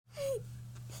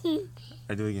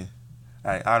I do it again.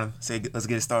 All right, Autumn, let's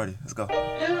get it started. Let's go.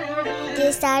 Get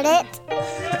it started.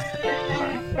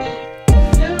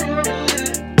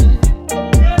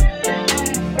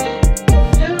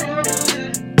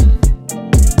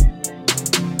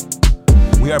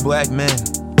 We are black men.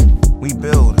 We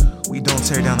build. We don't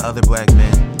tear down other black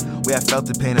men. We have felt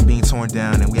the pain of being torn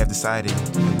down, and we have decided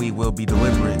that we will be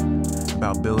deliberate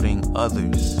about building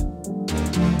others.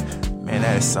 Man,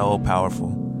 that is so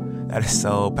powerful. That is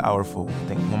so powerful. I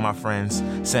think one of my friends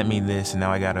sent me this, and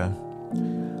now I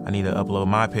need to upload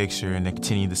my picture and then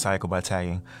continue the cycle by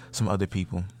tagging some other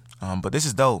people. But this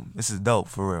is dope. This is dope,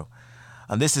 for real.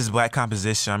 This is Black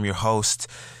Composition. I'm your host,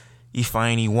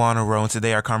 Ifeanyi Wanaro, and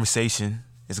today our conversation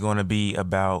is going to be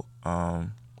about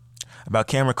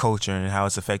camera culture and how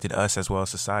it's affected us as well as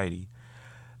society.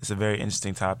 It's a very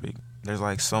interesting topic. There's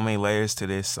like so many layers to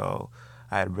this, so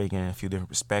I had to bring in a few different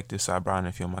perspectives. So I brought in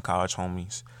a few of my college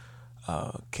homies,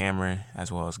 Cameron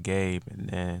as well as Gabe, and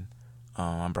then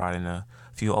I brought in a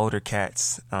few older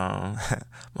cats, my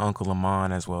uncle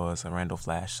Lamon as well as Randall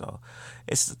Flash. So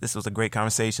this was a great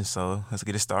conversation. So let's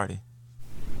get it started.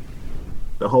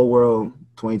 The whole world,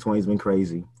 2020 has been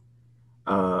crazy.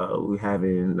 We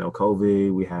having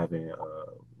COVID. We having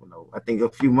I think a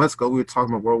few months ago we were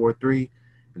talking about World War III,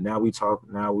 and now we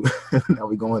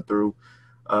going through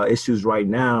issues right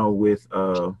now with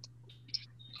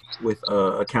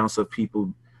accounts of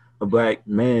black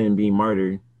men being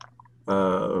murdered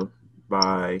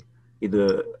by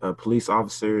either police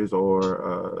officers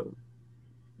or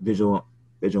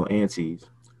vigilantes.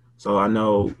 So I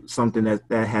know something that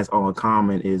has all in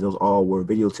common is those all were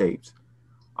videotapes.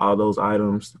 All those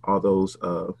items, all those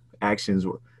actions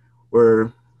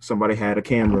were somebody had a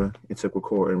camera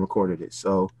and recorded it.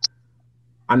 So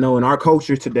I know in our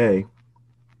culture today,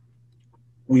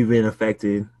 we've been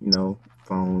affected,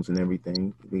 phones and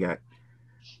everything.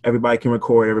 Everybody can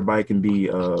record, everybody can be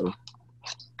a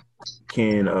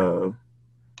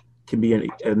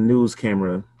news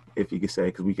camera, if you could say,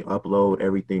 because we can upload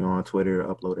everything on Twitter,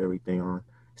 upload everything on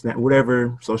Snap,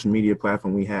 whatever social media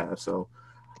platform we have. So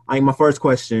I think my first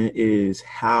question is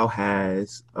how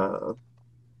has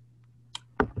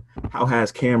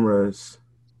cameras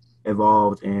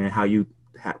evolved, and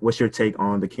what's your take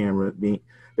on the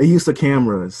use of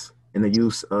cameras and the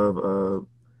use of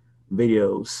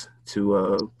videos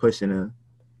to push in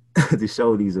to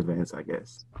show these events, I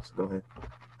guess. So go ahead.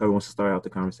 Whoever wants to start out the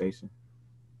conversation.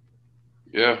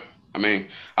 Yeah, I mean,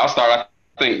 I'll start.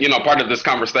 I think, part of this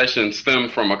conversation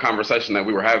stemmed from a conversation that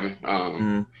we were having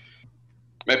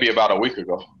maybe about a week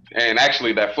ago. And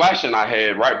actually that flashing I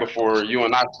had right before you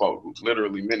and I spoke,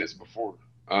 literally minutes before,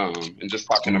 and just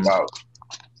talking about,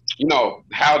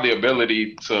 how the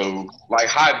ability to like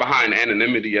hide behind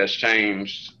anonymity has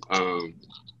changed,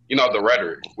 the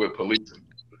rhetoric with policing.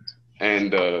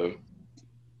 And, I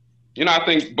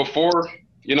think before,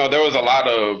 there was a lot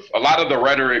of the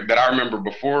rhetoric that I remember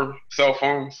before cell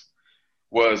phones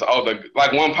was,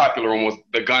 one popular one was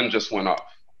the gun just went off.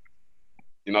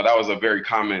 That was a very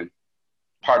common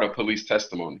part of police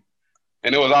testimony.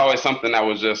 And it was always something that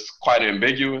was just quite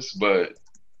ambiguous, but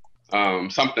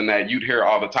something that you'd hear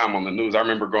all the time on the news. I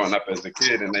remember growing up as a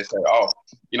kid and they say,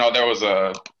 there was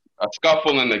a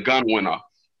scuffle and the gun went off.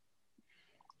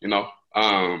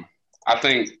 I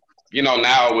think,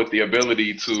 now with the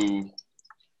ability to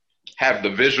have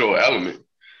the visual element,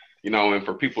 and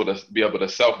for people to be able to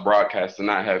self-broadcast and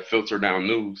not have filtered down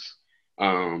news,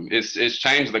 it's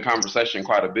changed the conversation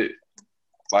quite a bit.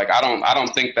 Like I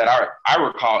don't think that I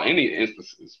recall any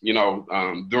instances,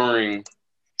 during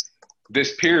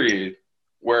this period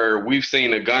where we've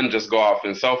seen a gun just go off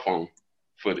in cell phone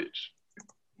footage.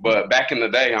 But back in the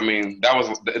day, I mean, that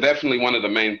was definitely one of the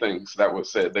main things that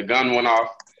was said. The gun went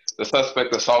off. The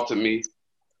suspect assaulted me.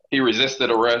 He resisted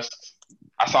arrest.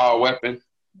 I saw a weapon.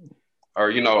 Or,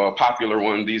 a popular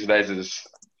one these days is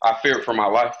I feared for my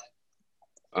life.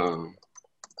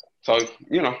 So,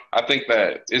 I think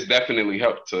that it's definitely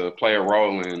helped to play a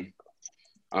role in,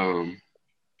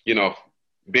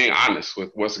 being honest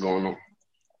with what's going on.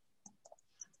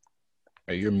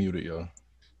 Hey, you're muted, yo.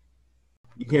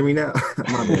 You hear me now?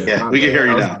 Yeah, we can hear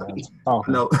you now.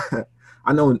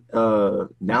 I know.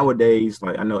 Nowadays,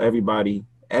 like I know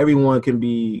everyone can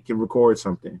record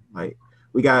something. Like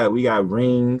we got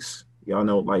rings. Y'all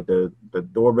know, like the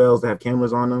doorbells that have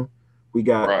cameras on them. We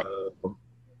got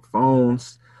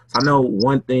phones. So I know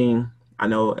one thing. I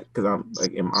know because I'm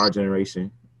like in our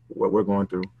generation, what we're going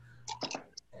through.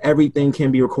 Everything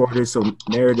can be recorded, so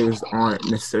narratives aren't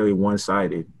necessarily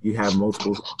one-sided. You have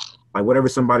multiple. Like whatever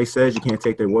somebody says, you can't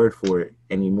take their word for it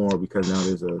anymore because now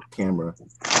there's a camera.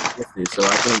 So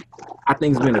I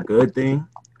think it's been a good thing.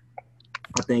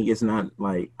 think it's not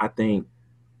like, I think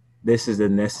this is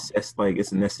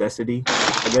it's a necessity,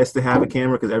 I guess, to have a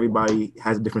camera, because everybody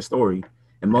has a different story.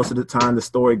 And most of the time the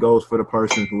story goes for the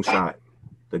person who shot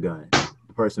the gun,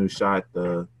 the person who shot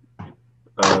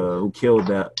who killed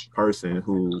that person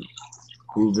who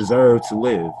deserved to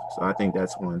live. So I think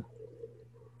that's one.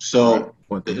 So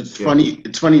it's funny.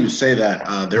 It's funny you say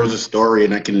that. There was a story,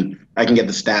 and I can get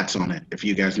the stats on it if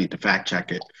you guys need to fact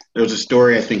check it. There was a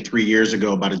story, I think 3 years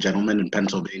ago, about a gentleman in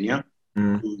Pennsylvania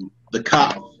who the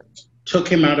cop took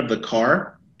him out of the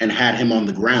car and had him on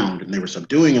the ground, and they were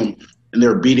subduing him and they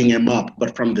were beating him up.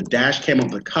 But from the dash cam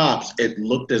of the cops, it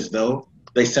looked as though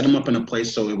they set him up in a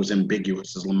place so it was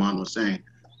ambiguous, as Lamon was saying.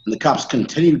 And the cops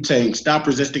continued saying, "Stop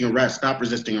resisting arrest, stop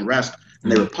resisting arrest."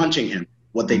 And they were punching him.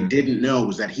 What they didn't know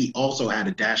was that he also had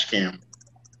a dash cam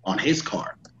on his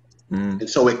car. And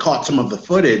so it caught some of the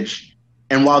footage.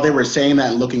 And while they were saying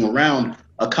that and looking around,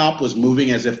 a cop was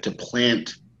moving as if to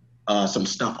plant some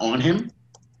stuff on him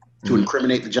to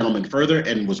incriminate the gentleman further,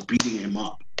 and was beating him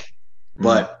up.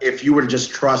 But if you were to just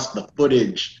trust the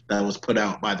footage that was put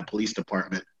out by the police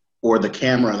department or the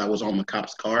camera that was on the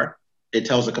cop's car, it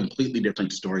tells a completely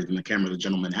different story than the camera the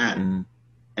gentleman had. And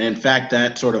in fact,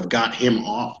 that sort of got him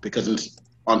off, because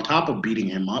on top of beating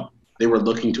him up, they were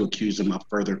looking to accuse him of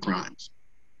further crimes.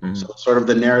 So sort of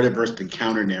the narrative versus the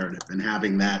counter narrative, and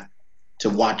having that to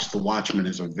watch the Watchmen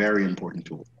is a very important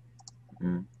tool.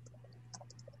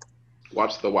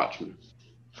 Watch the Watchmen.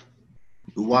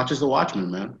 Who watches the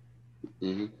Watchmen, man?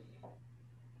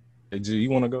 Hey, G, you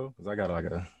want to go? Because I got like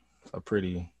a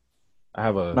pretty. I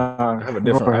have a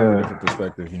different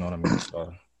perspective. You know what I mean?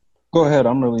 So, go ahead.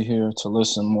 I'm really here to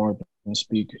listen more than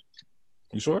speak.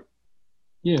 You sure?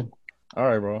 Yeah. All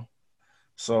right, bro.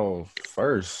 So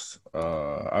first,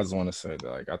 I just want to say that,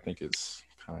 like, I think it's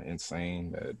kind of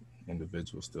insane that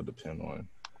individuals still depend on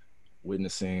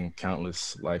witnessing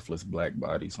countless lifeless black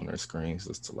bodies on their screens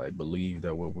just to like believe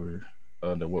that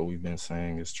what we've been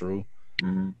saying is true.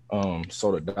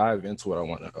 So to dive into it, I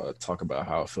want to talk about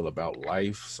how I feel about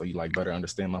life, so you like better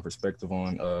understand my perspective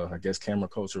on I guess camera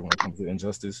culture when it comes to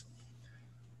injustice.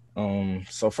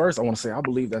 So first I want to say I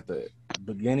believe that the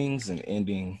beginnings and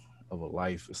ending of a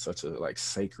life is such a like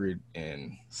sacred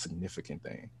and significant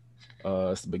thing.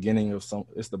 It's the beginning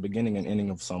and ending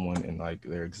of someone in like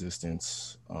their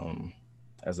existence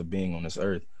as a being on this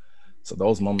earth. So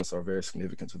those moments are very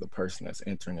significant to the person that's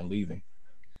entering and leaving.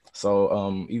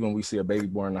 So even when we see a baby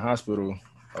born in the hospital,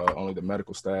 only the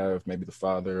medical staff, maybe the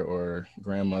father or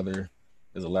grandmother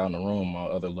is allowed in the room,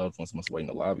 while other loved ones must wait in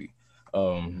the lobby.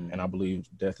 And I believe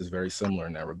death is very similar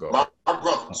in that regard.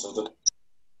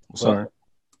 Sorry.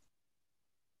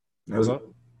 What's up?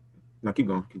 No, keep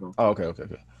going. Oh, okay.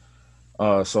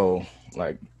 So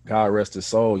like, God rest his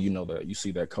soul, you know that you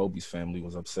see that Kobe's family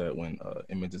was upset when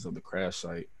images of the crash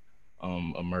site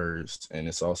emerged. And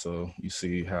it's also, you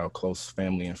see how close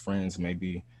family and friends,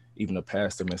 maybe even a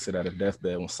pastor, may sit at a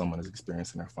deathbed when someone is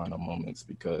experiencing their final moments,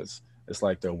 because it's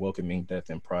like they're welcoming death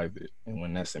in private. And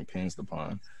when that's impinged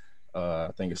upon, I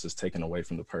think it's just taken away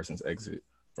from the person's exit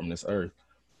from this earth.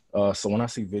 So when I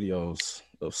see videos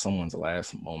of someone's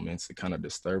last moments, it kind of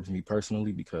disturbs me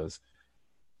personally, because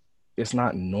it's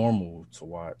not normal to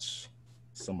watch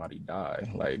somebody die.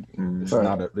 Like,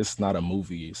 it's not a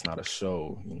movie, it's not a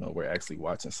show, you know, we're actually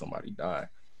watching somebody die,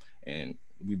 and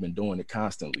we've been doing it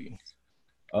constantly.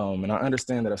 And I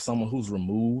understand that as someone who's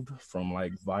removed from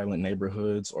like violent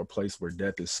neighborhoods or place where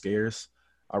death is scarce,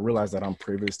 I realize that I'm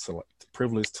privileged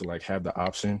to like have the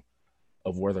option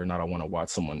of whether or not I want to watch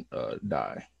someone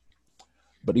die.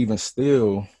 But even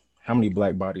still, how many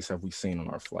black bodies have we seen on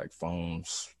our like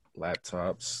phones,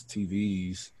 laptops,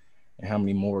 TVs, and how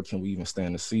many more can we even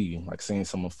stand to see? Like seeing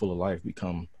someone full of life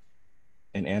become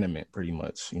inanimate, pretty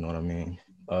much, you know what I mean?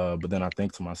 But then I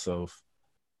think to myself,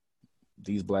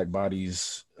 these black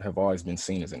bodies have always been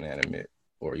seen as inanimate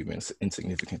or even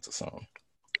insignificant to some.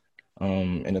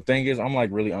 And the thing is, I'm like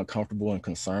really uncomfortable and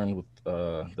concerned with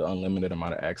the unlimited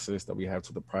amount of access that we have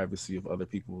to the privacy of other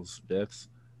people's deaths.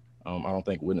 I don't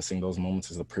think witnessing those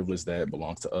moments is a privilege that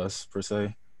belongs to us per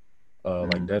se.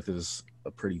 Like death is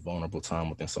a pretty vulnerable time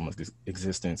within someone's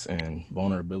existence, and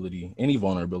vulnerability, any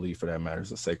vulnerability for that matter,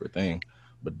 is a sacred thing,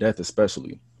 but death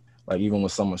especially. Like even when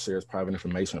someone shares private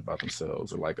information about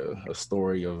themselves, or like a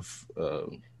story of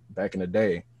back in the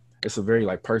day, it's a very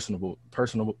like personal and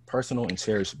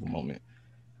cherishable moment.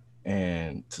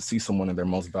 And to see someone in their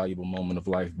most valuable moment of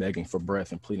life begging for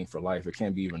breath and pleading for life, it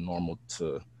can't be normal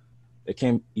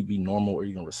or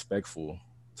even respectful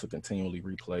to continually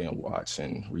replay and watch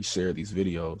and reshare these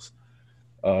videos.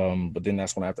 But then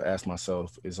that's when I have to ask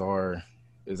myself, is our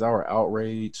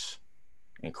outrage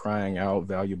and crying out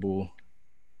valuable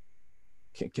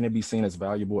can it be seen as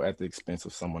valuable at the expense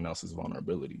of someone else's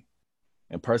vulnerability?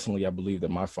 And personally, I believe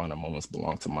that my final moments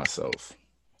belong to myself.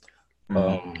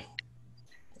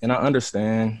 And I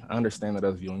understand that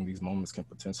us viewing these moments can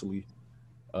potentially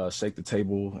shake the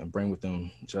table and bring with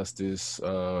them justice,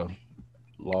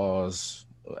 laws,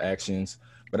 actions.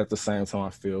 But at the same time, I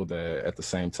feel that at the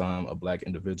same time,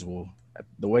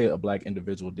 the way a black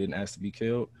individual didn't ask to be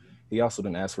killed, he also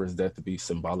didn't ask for his death to be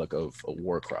symbolic of a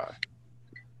war cry.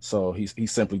 So he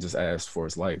simply just asked for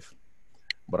his life.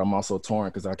 But I'm also torn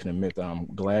because I can admit that I'm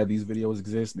glad these videos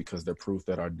exist because they're proof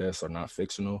that our deaths are not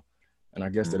fictional. And I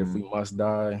guess that if we must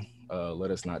die,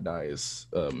 let us not die as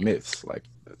myths. Like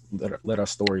let our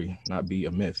story not be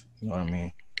a myth. You know what I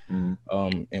mean?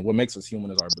 And what makes us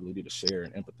human is our ability to share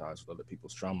and empathize with other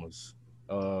people's traumas.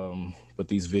 But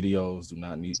these videos do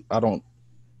not need.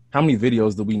 How many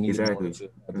videos do we need in order to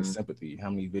have the sympathy? How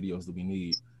many videos do we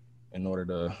need in order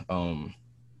to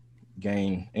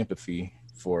gain empathy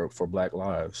for Black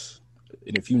lives?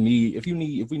 And if we need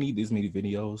these many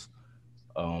videos,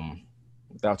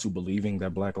 without you believing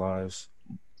that Black lives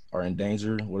are in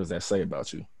danger, what does that say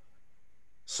about you?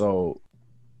 So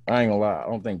I ain't gonna lie, I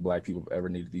don't think Black people have ever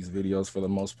needed these videos for the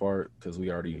most part because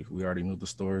we already knew the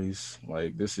stories.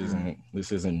 Like this isn't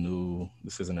new.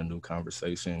 This isn't a new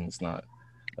conversation. It's not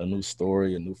a new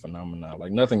story, a new phenomenon.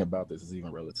 Like nothing about this is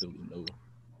even relatively new.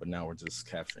 But now we're just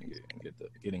capturing it and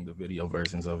getting the video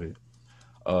versions of it.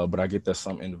 But I get that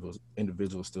some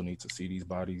individuals still need to see these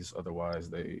bodies. Otherwise,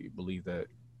 they believe that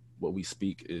what we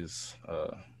speak is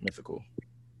mythical.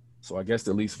 So I guess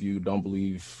at least if you don't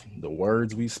believe the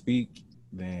words we speak,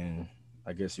 then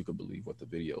I guess you could believe what the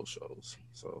video shows.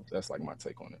 So that's like my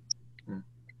take on it.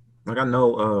 Like I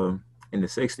know in the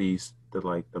 60s,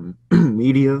 the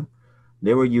media,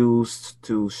 they were used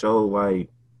to show like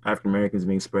African Americans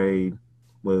being sprayed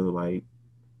with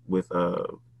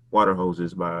water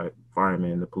hoses by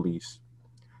firemen and the police.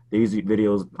 These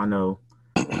videos, I know,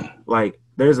 like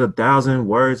there's 1,000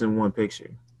 words in one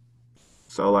picture.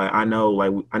 So I know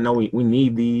we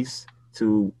need these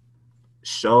to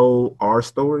show our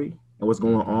story and what's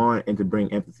going on and to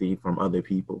bring empathy from other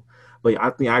people. But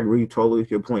I think I agree totally with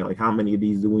your point. Like how many of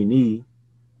these do we need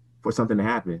for something to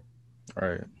happen?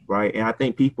 Right. And I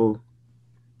think people,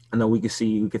 I know we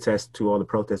can attest to all the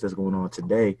protests that's going on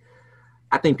today.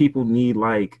 I think people need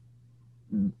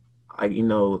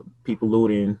people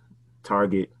looting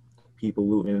Target, people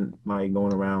looting, like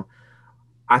going around.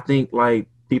 I think like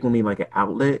people need like an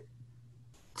outlet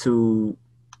to,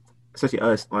 especially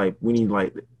us, like we need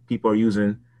like people are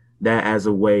using that as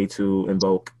a way to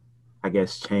invoke, I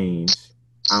guess, change.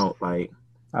 I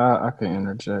can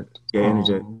interject. Yeah,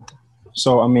 interject.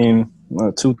 So I mean,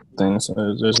 two things.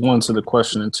 There's one to the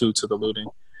question and two to the looting.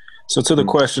 So to the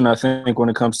question, I think when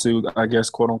it comes to, I guess,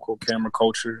 quote unquote camera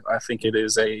culture, I think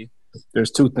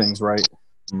there's two things, right?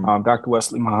 Dr.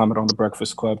 Wesley Muhammad on the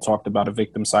Breakfast Club talked about a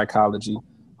victim psychology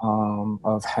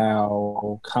of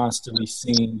how constantly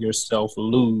seeing yourself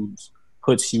lose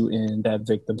puts you in that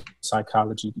victim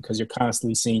psychology because you're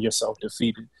constantly seeing yourself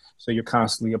defeated. So you're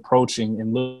constantly approaching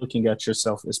and looking at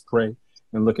yourself as prey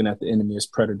and looking at the enemy as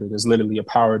predator. There's literally a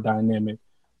power dynamic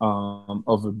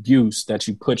of abuse that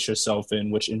you put yourself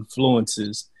in, which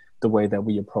influences the way that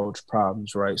we approach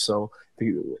problems, right? So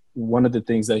one of the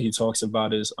things that he talks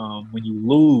about is when you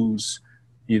lose,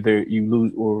 either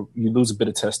you lose a bit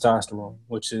of testosterone,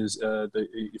 which is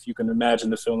if you can imagine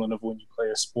the feeling of when you play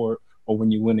a sport or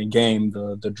when you win a game,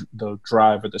 the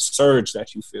drive or the surge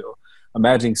that you feel.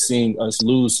 Imagine seeing us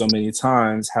lose so many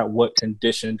times. What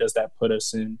condition does that put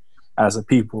us in as a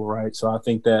people, right? So I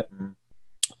think that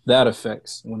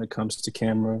affects when it comes to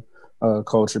camera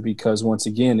culture because once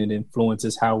again it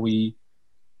influences how we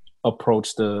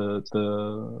approach not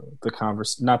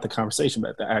the conversation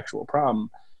but the actual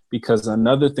problem. Because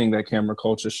another thing that camera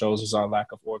culture shows is our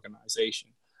lack of organization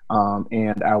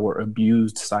and our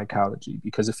abused psychology.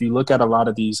 Because if you look at a lot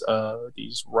of these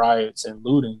riots and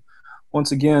looting,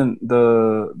 once again,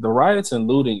 the riots and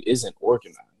looting isn't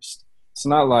organized. It's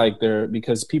not like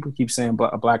because people keep saying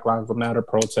Black Lives Matter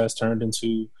protest turned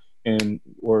into,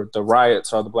 or the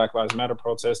riots are the Black Lives Matter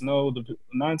protests. No,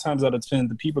 9 times out of 10,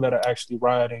 the people that are actually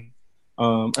rioting,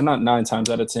 or not 9 times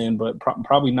out of 10, but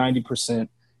probably 90%,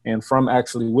 and from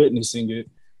actually witnessing it,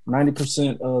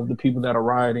 90% of the people that are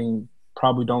rioting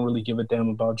probably don't really give a damn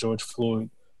about George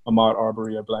Floyd, Ahmaud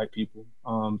Arbery, or Black people.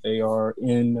 They are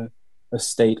in a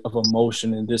state of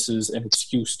emotion, and this is an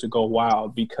excuse to go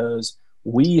wild because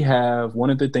we have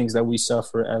one of the things that we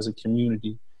suffer as a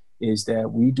community is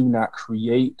that we do not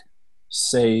create,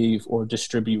 save, or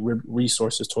distribute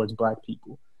resources towards Black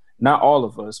people. Not all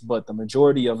of us, but the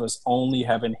majority of us only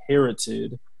have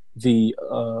inherited the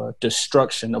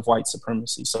destruction of white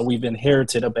supremacy. So we've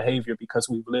inherited a behavior because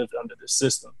we've lived under this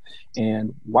system.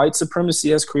 And white supremacy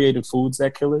has created foods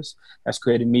that kill us, has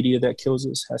created media that kills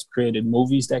us, has created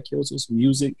movies that kills us,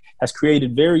 music, has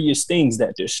created various things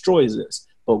that destroys us.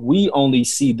 But we only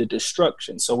see the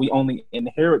destruction. So we only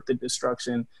inherit the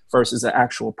destruction versus the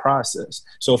actual process.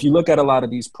 So if you look at a lot of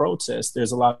these protests,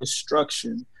 there's a lot of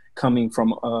destruction coming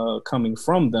from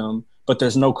them, but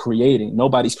there's no creating.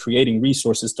 Nobody's creating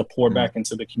resources to pour back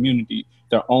into the community.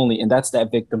 And that's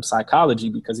that victim psychology,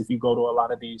 because if you go to a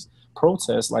lot of these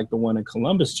protests, like the one in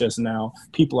Columbus just now,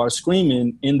 people are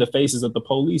screaming in the faces of the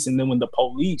police. And then when the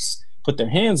police put their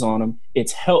hands on them,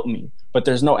 it's help me. But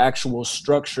there's no actual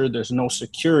structure. There's no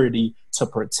security to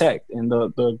protect. And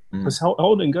because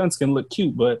holding guns can look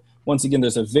cute, but once again,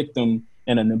 there's a victim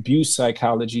and an abuse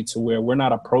psychology to where we're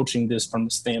not approaching this from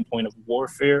the standpoint of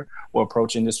warfare. We're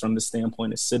approaching this from the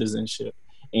standpoint of citizenship.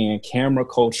 And camera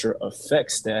culture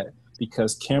affects that,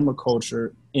 because camera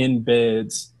culture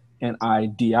embeds an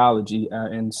ideology,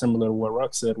 and similar to what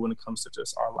Ruck said when it comes to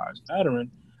just Our Lives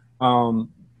Mattering,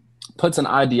 puts an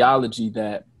ideology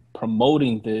that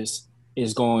promoting this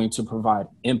is going to provide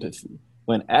empathy,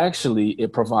 when actually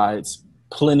it provides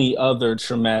plenty other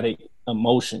traumatic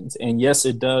emotions. And yes,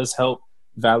 it does help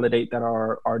validate that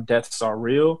our deaths are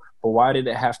real, but why did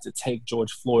it have to take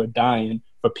George Floyd dying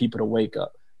for people to wake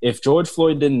up? If George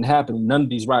Floyd didn't happen, none of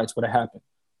these riots would have happened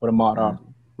with Ahmaud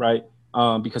Arbery, right?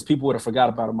 Because people would have forgot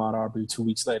about Ahmaud Arbery 2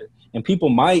 weeks later. And people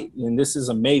might, and this is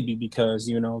a maybe, because,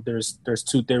 you know, there's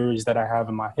two theories that I have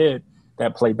in my head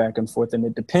that play back and forth, and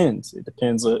it depends. It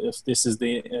depends if this is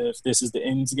the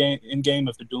end game,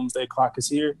 if the doomsday clock is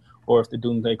here, or if the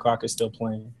doomsday clock is still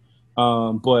playing.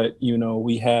 But, you know,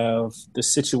 we have the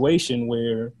situation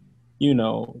where, you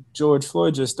know, George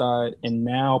Floyd just died, and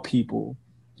now people,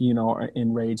 you know, are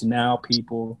enraged. Now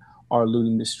people are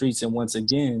looting the streets. And once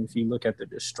again, if you look at the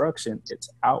destruction, it's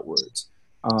outwards,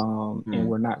 and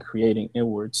we're not creating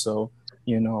inwards. So,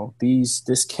 you know,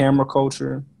 this camera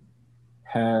culture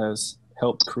has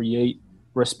helped create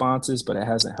responses, but it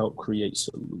hasn't helped create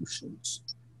solutions,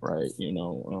 right? You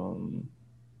know,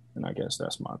 and I guess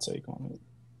that's my take on it.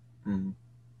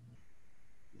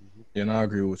 Yeah, and I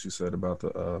agree with what you said about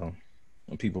the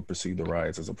when people perceive the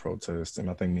riots as a protest, and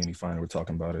I think me and Efine were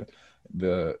talking about it.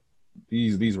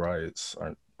 These riots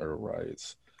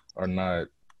are not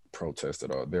protests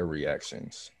at all. They're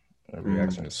reactions. A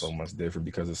reaction is so much different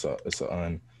because it's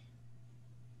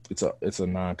a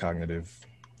non-cognitive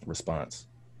response.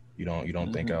 You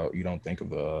don't think of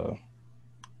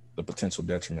the potential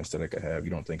detriments that it could have.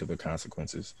 You don't think of the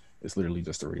consequences. It's literally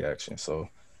just a reaction. So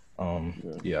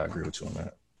yeah, I agree with you on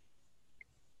that.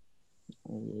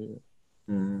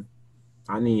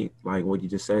 I need, like what you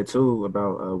just said too,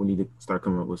 about we need to start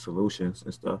coming up with solutions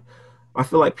and stuff. I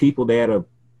feel like people, they're at a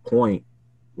point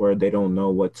where they don't know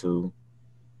what to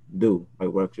do. Like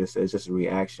Ruck just said, it's just a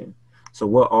reaction. So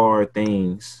what are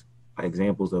things,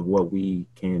 examples of what we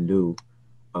can do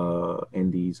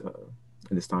in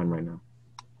this time right now?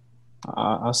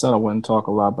 I said I wouldn't talk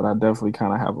a lot, but I definitely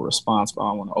kind of have a response. But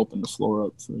I want to open the floor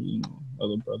up for, you know,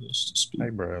 other brothers to speak.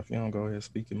 Hey, bro, if you don't go ahead,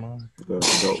 speak your mind. Go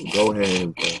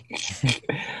ahead,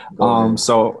 bro.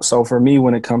 So for me,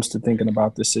 when it comes to thinking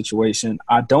about this situation,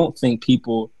 I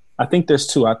think there's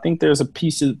two. I think there's a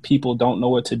piece of people don't know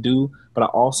what to do, but I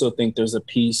also think there's a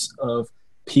piece of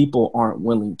people aren't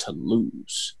willing to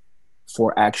lose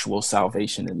for actual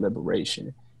salvation and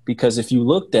liberation. Because if you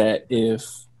looked at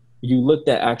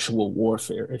actual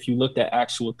warfare, if you looked at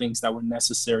actual things that were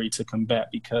necessary to combat,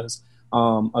 because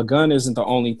a gun isn't the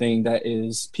only thing that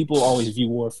is, people always view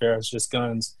warfare as just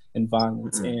guns and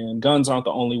violence, and guns aren't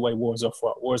the only way wars are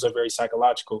fought. Wars are very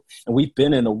psychological, and we've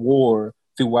been in a war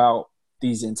throughout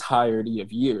these entirety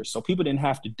of years. So people didn't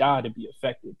have to die to be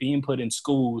effective. Being put in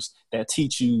schools that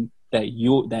teach you that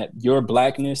your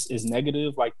blackness is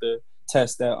negative, like the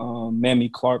test that Mamie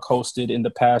Clark hosted in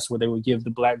the past, where they would give the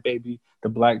black baby the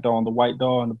black doll and the white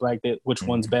doll, and the black which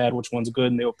one's bad, which one's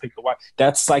good, and they'll pick the white.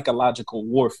 That's psychological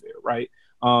warfare, right?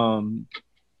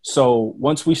 So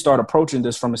once we start approaching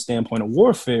this from a standpoint of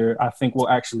warfare, I think we'll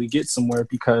actually get somewhere,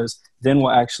 because then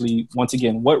we'll actually, once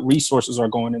again, what resources are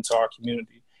going into our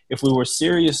community? If we were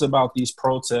serious about these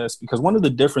protests, because one of the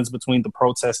difference between the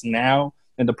protests now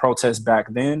and the protests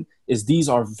back then is these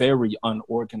are very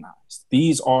unorganized.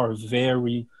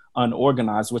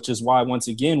 Which is why, once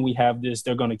again, we have this,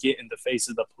 they're going to get in the face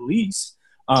of the police,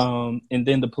 and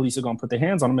then the police are going to put their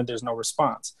hands on them, and there's no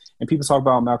response. And people talk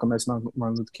about Malcolm X, Martin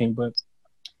Luther King, but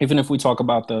even if we talk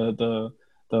about the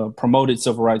the promoted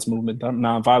civil rights movement, the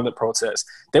nonviolent protests,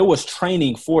 there was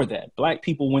training for that. Black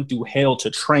people went through hell to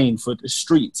train for the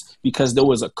streets because there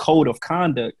was a code of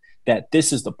conduct that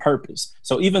this is the purpose.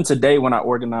 So even today, when I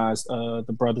organized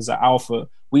the Brothers of Alpha,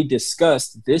 we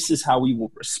discussed this is how we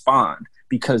will respond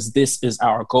because this is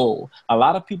our goal. A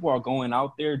lot of people are going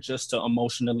out there just to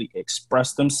emotionally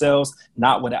express themselves,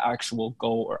 not with an actual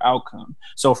goal or outcome.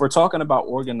 So if we're talking about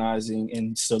organizing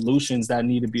and solutions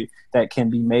that can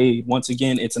be made, once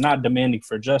again, it's not demanding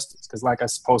for justice. Because like I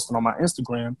posted on my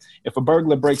Instagram, if a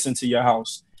burglar breaks into your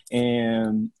house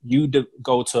and you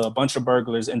go to a bunch of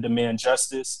burglars and demand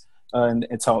justice, and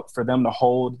for them to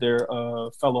hold their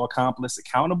fellow accomplice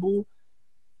accountable,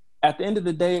 at the end of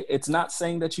the day, it's not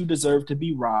saying that you deserve to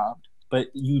be robbed, but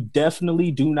you definitely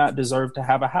do not deserve to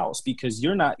have a house because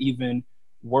you're not even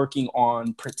working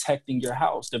on protecting your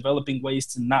house, developing ways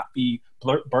to not be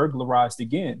burglarized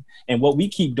again. And what we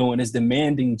keep doing is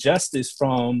demanding justice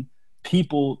from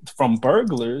people, from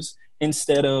burglars,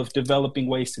 instead of developing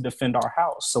ways to defend our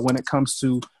house. So when it comes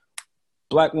to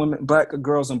Black women, Black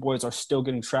girls and boys are still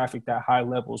getting trafficked at high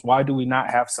levels. Why do we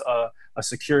not have a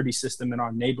security system in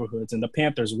our neighborhoods? And the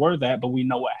Panthers were that, but we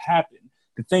know what happened.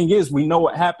 The thing is, we know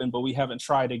what happened, but we haven't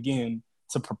tried again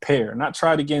to prepare, not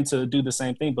tried again to do the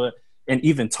same thing, and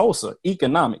even Tulsa,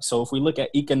 economics. So if we look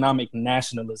at economic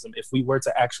nationalism, if we were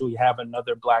to actually have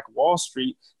another Black Wall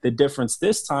Street, the difference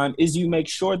this time is you make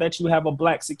sure that you have a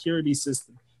Black security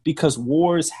system because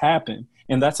wars happen.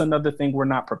 And that's another thing we're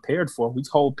not prepared for. We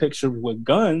hold pictures with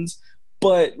guns,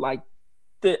 but like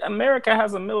America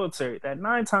has a military that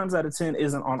 9 times out of 10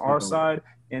 isn't on our side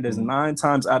and is 9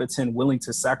 times out of 10 willing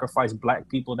to sacrifice Black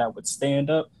people that would stand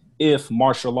up if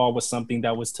martial law was something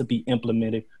that was to be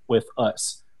implemented with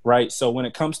us, right? So when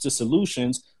it comes to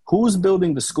solutions, who's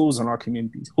building the schools in our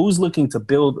communities? Who's looking to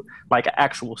build like an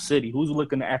actual city? Who's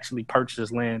looking to actually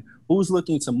purchase land? Who's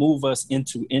looking to move us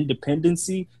into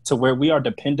independency to where we are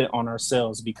dependent on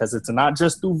ourselves? Because it's not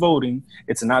just through voting.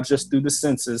 It's not just through the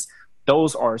census.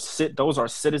 Those are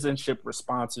citizenship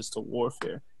responses to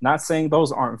warfare. Not saying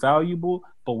those aren't valuable,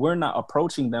 but we're not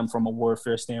approaching them from a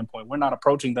warfare standpoint. We're not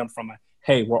approaching them from a,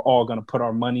 hey, we're all going to put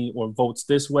our money or votes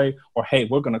this way, or hey,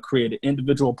 we're going to create an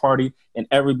individual party and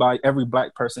every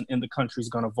Black person in the country is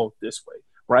going to vote this way,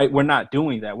 right? We're not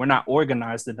doing that. We're not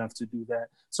organized enough to do that.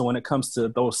 So when it comes to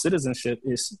those citizenship,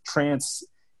 it's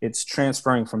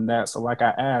transferring from that. So like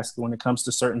I asked, when it comes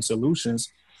to certain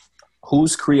solutions,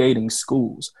 who's creating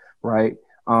schools, right?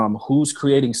 Who's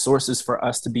creating sources for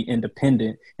us to be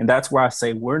independent? And that's where I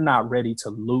say we're not ready to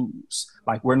lose.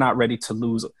 Like we're not ready to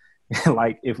lose.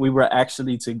 Like if we were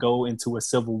actually to go into a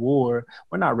civil war,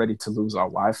 we're not ready to lose our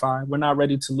Wi-Fi. We're not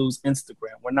ready to lose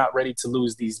Instagram. We're not ready to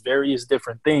lose these various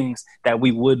different things that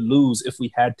we would lose if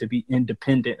we had to be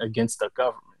independent against the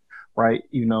government, right?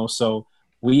 So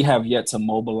we have yet to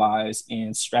mobilize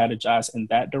and strategize in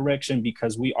that direction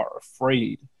because we are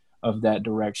afraid of that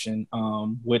direction,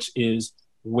 which is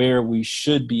where we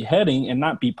should be heading and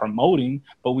not be promoting,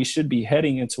 but we should be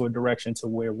heading into a direction to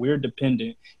where we're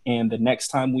dependent. And the next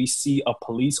time we see a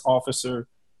police officer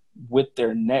with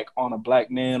their neck on a Black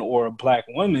man or a Black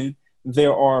woman,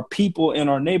 there are people in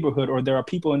our neighborhood or there are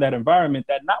people in that environment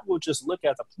that not will just look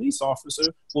at the police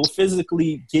officer, will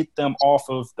physically get them off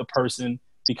of the person.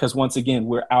 Because once again,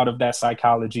 we're out of that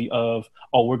psychology of,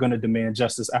 oh, we're going to demand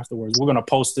justice afterwards. We're going to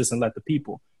post this and let the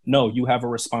people. No, you have a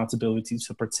responsibility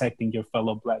to protecting your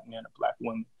fellow Black man or Black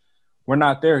woman. We're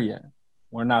not there yet.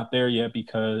 We're not there yet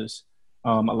because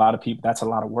a lot of people, that's a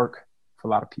lot of work for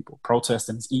a lot of people.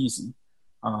 Protesting is easy.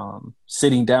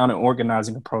 Sitting down and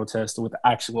organizing a protest with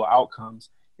actual outcomes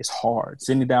is hard.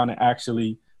 Sitting down and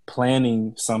actually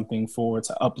planning something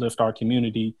to uplift our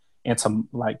community and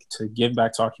to give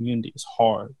back to our community is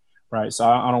hard, right? So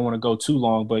I don't want to go too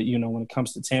long, but when it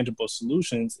comes to tangible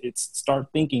solutions, it's start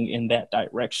thinking in that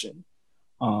direction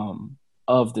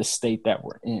of the state that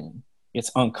we're in. It's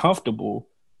uncomfortable,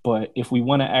 but if we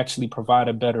want to actually provide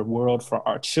a better world for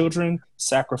our children,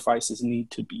 sacrifices need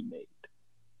to be made.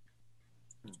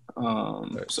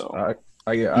 I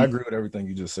agree with everything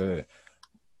you just said,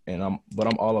 but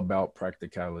I'm all about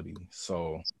practicality.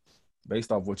 So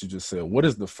based off what you just said, what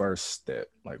is the first step?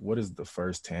 Like, what is the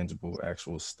first tangible,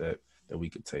 actual step that we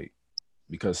could take?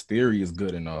 Because theory is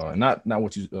good and all, and not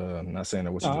what you, not saying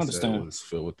that what you just said was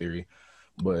filled with theory,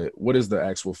 but what is the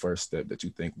actual first step that you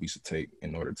think we should take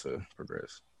in order to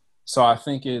progress? So I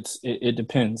think it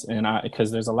depends,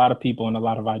 because there's a lot of people and a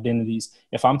lot of identities.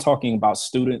 If I'm talking about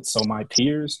students, so my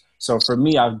peers. So for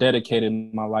me, I've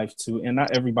dedicated my life to, and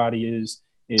not everybody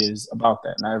is about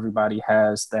that. Not everybody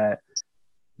has that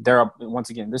there are, once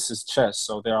again, this is chess.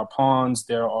 So there are pawns,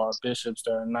 there are bishops,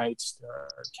 there are knights, there are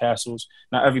castles.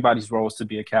 Not everybody's role is to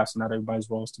be a castle. Not everybody's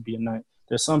role is to be a knight.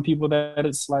 There's some people that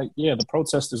it's like, yeah, the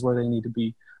protest is where they need to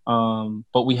be.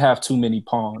 But we have too many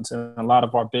pawns, and a lot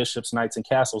of our bishops, knights, and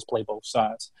castles play both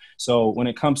sides. So when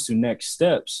it comes to next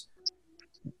steps,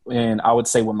 and I would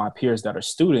say with my peers that are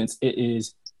students, it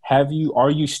is, are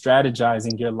you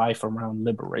strategizing your life around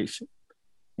liberation?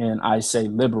 And I say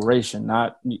liberation,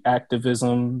 not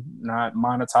activism, not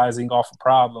monetizing off of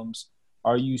problems.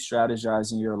 Are you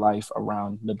strategizing your life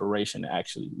around liberation,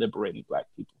 actually liberating Black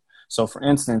people? So for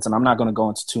instance, and I'm not going to go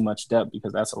into too much depth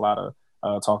because that's a lot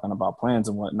of talking about plans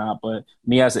and whatnot, but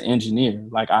me as an engineer,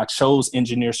 like I chose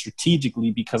engineer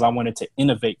strategically because I wanted to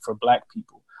innovate for Black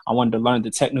people. I wanted to learn the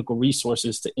technical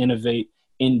resources to innovate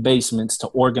in basements, to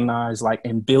organize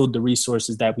and build the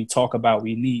resources that we talk about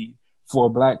we need for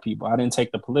Black people. I didn't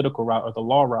take the political route or the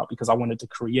law route because I wanted to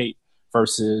create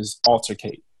versus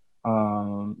altercate.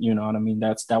 You know what I mean?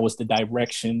 That was the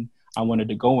direction I wanted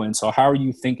to go in. So how are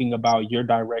you thinking about your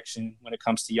direction when it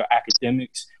comes to your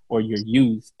academics or your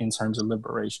youth in terms of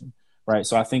liberation, right?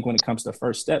 So I think when it comes to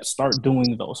first steps, start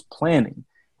doing those planning.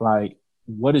 Like,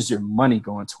 what is your money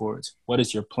going towards? What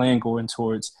is your plan going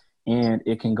towards? And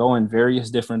it can go in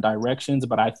various different directions,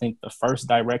 but I think the first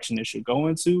direction it should go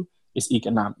into is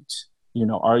economics. You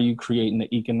know, are you creating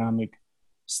an economic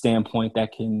standpoint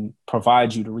that can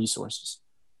provide you the resources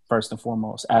first and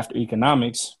foremost? After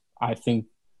economics, I think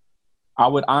I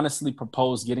would honestly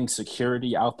propose getting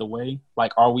security out the way.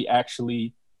 Like, are we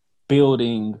actually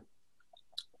building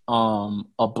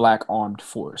a Black armed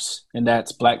force? And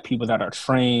that's Black people that are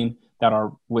trained, that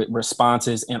are with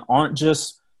responses and aren't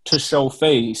just to show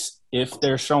face. If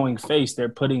they're showing face, they're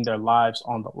putting their lives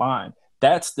on the line.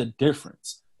 That's the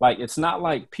difference. Like, it's not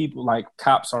like people, like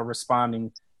cops are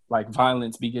responding like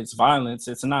violence begets violence.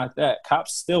 It's not that.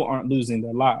 Cops still aren't losing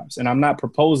their lives. And I'm not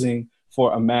proposing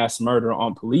for a mass murder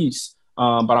on police,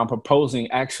 but I'm proposing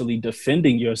actually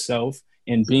defending yourself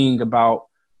and being about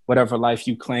whatever life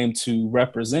you claim to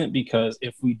represent. Because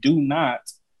if we do not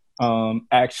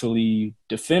actually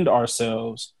defend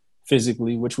ourselves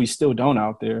physically, which we still don't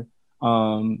out there,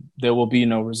 there will be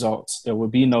no results. There will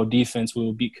be no defense. We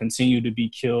will continue to be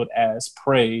killed as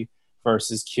prey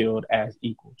versus killed as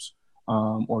equals,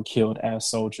 or killed as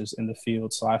soldiers in the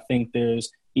field. So I think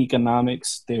there's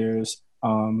economics, there's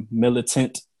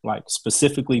militant, like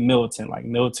specifically militant, like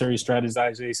military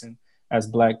strategization as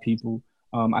Black people.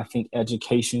 I think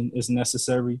education is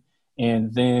necessary.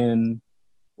 And then,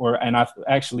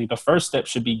 actually the first step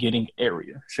should be getting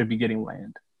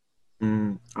land.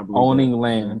 Owning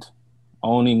land.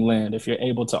 Owning land. If you're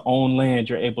able to own land,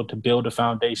 you're able to build a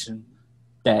foundation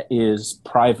that is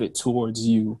private towards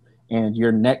you. And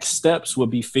your next steps will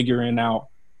be figuring out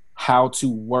how to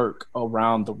work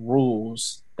around the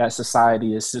rules that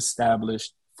society has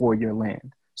established for your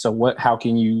land. So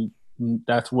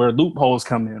that's where loopholes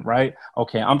come in, right?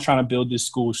 Okay, I'm trying to build this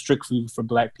school strictly for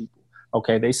Black people.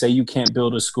 Okay, they say you can't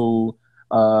build a school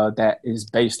that is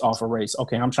based off of race.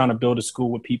 Okay, I'm trying to build a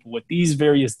school with people with these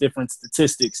various different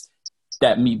statistics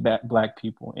that meet Black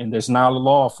people. And there's not a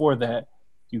law for that.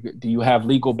 Do you have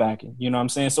legal backing? You know what I'm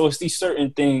saying? So it's these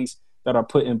certain things that are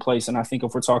put in place. And I think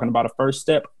if we're talking about a first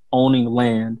step, owning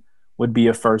land would be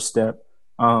a first step.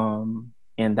 And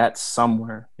that's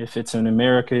somewhere. If it's in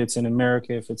America, it's in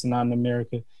America. If it's not in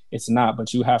America, it's not.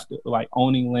 But you have to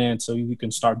owning land so you can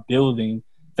start building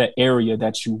the area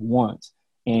that you want.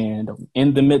 And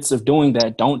in the midst of doing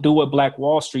that, don't do what Black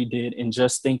Wall Street did and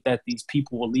just think that these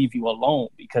people will leave you alone,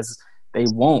 because they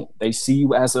won't. They see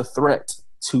you as a threat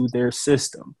to their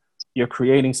system. You're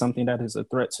creating something that is a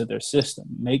threat to their system.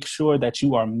 Make sure that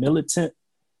you are militant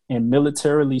and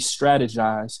militarily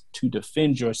strategize to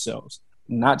defend yourselves,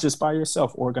 not just by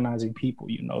yourself, organizing people,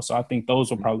 So I think those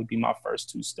will probably be my first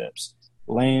two steps: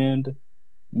 land,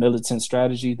 militant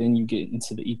strategy, then you get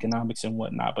into the economics and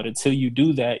whatnot. But until you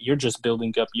do that, you're just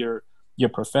building up your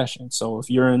profession. So if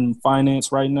you're in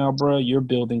finance right now, bro, you're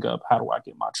building up, how do I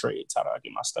get my trades? How do I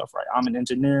get my stuff right? I'm an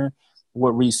engineer.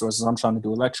 What resources? I'm trying to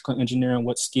do electrical engineering.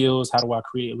 What skills? How do I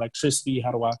create electricity?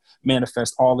 How do I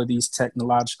manifest all of these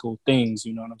technological things?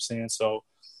 You know what I'm saying? So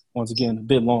once again, a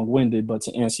bit long-winded, but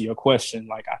to answer your question,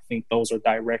 I think those are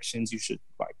directions you should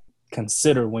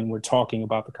consider when we're talking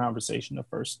about the conversation of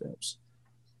first steps.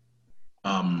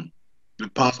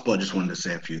 If possible, I just wanted to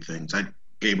say a few things.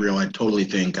 Gabriel, I totally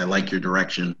think I like your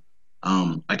direction.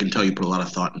 I can tell you put a lot of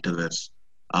thought into this.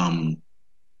 I'm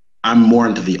more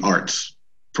into the arts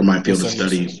for my field of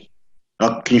studies.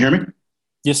 Can you hear me?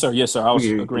 Yes, sir. Yes, sir. I was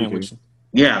agreeing with you.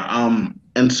 Yeah.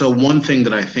 And so one thing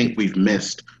that I think we've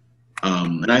missed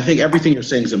And I think everything you're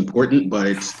saying is important, but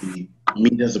it's the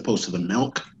meat as opposed to the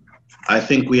milk. I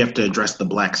think we have to address the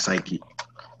Black psyche.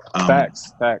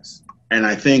 Facts. And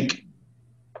I think,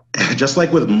 just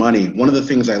like with money, one of the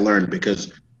things I learned,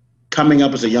 because coming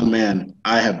up as a young man,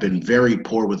 I have been very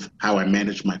poor with how I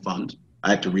manage my funds. I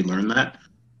had to relearn that.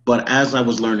 But as I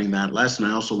was learning that lesson,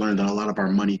 I also learned that a lot of our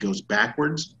money goes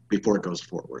backwards before it goes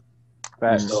forward.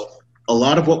 Facts. So a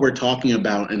lot of what we're talking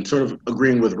about, and sort of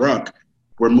agreeing with Ruck,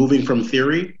 we're moving from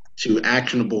theory to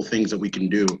actionable things that we can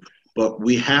do. But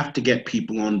we have to get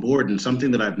people on board. And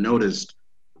something that I've noticed,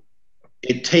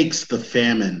 it takes the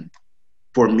famine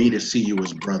for me to see you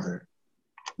as brother.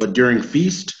 But during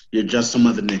feast, you're just some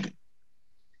other nigga.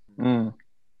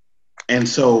 And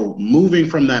so moving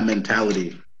from that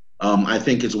mentality, I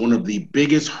think is one of the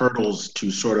biggest hurdles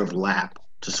to sort of lap,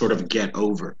 to sort of get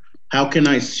over. How can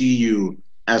I see you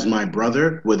as my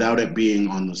brother without it being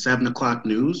on the 7 o'clock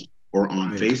news or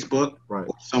on Facebook or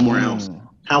somewhere else?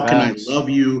 How can I love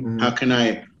you? How can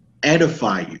I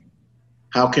edify you?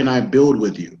 How can I build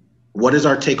with you? What is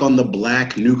our take on the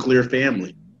Black nuclear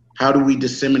family? How do we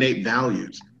disseminate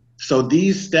values? So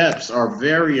these steps are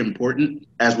very important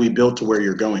as we build to where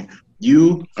you're going.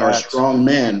 You are a strong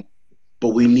man, but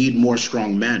we need more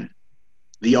strong men.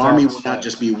 The army will not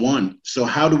just be one. So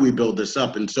how do we build this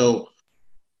up? And so,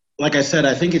 like I said,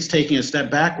 I think it's taking a step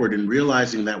backward and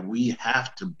realizing that we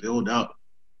have to build up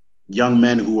young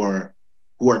men who are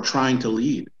trying to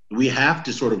lead. We have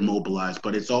to sort of mobilize,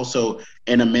 but it's also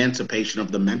an emancipation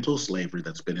of the mental slavery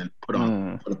that's been put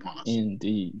upon us.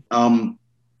 Indeed.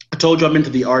 I told you I'm into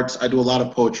the arts. I do a lot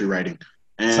of poetry writing,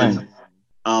 and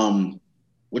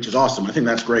which is awesome. I think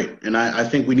that's great, and I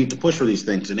think we need to push for these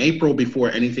things. In April, before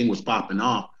anything was popping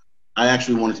off, I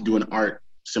actually wanted to do an art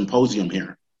symposium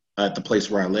here at the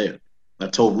place where I live. I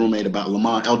told roommate about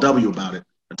Lamon, LW about it.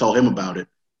 I told him about it.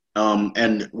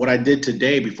 And what I did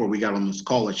today before we got on this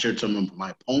call, I shared some of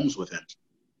my poems with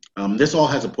him. This all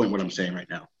has a point what I'm saying right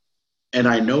now. And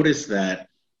I noticed that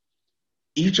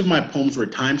each of my poems were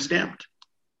time-stamped,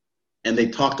 and they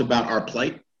talked about our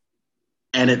plight.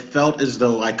 And it felt as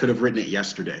though I could have written it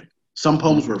yesterday. Some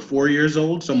poems were 4 years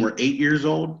old, some were 8 years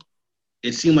old.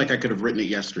 It seemed like I could have written it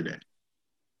yesterday.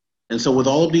 And so with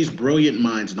all of these brilliant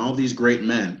minds and all these great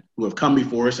men who have come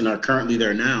before us and are currently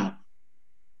there now,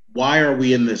 why are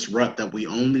we in this rut that we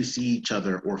only see each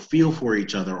other or feel for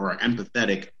each other or are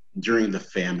empathetic during the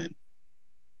famine?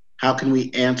 How can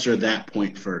we answer that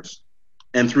point first?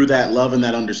 And through that love and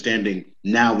that understanding,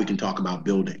 now we can talk about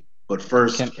building. But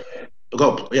first,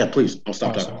 go. Yeah, please. I'll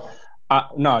stop talking.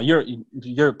 No,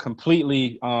 you're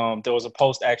completely. There was a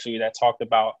post actually that talked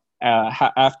about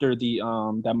after the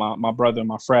that my brother and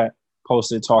my frat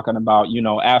posted talking about,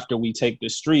 after we take the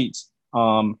streets,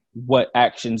 what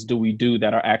actions do we do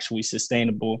that are actually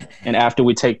sustainable, and after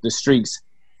we take the streets,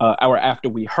 or after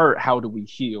we hurt, how do we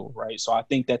heal, right? So I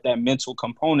think that mental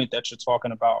component that you're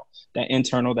talking about, that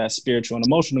internal, that spiritual and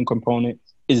emotional component,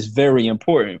 is very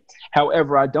important.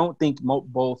 However, I don't think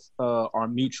both are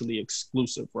mutually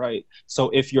exclusive, right? So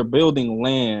if you're building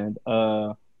land,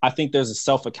 I think there's a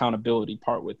self-accountability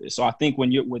part with it. So I think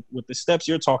when you're with the steps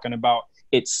you're talking about,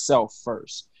 it's self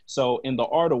first. So in The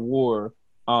Art of War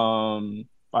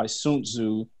by Sun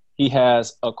Tzu, he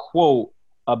has a quote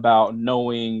about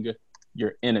knowing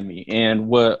your enemy. And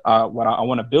what I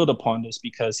want to build upon this,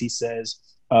 because he says,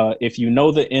 if you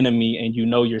know the enemy and you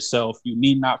know yourself, you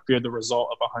need not fear the result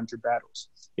of 100 battles.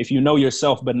 If you know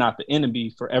yourself but not the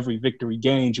enemy, for every victory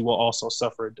gained, you will also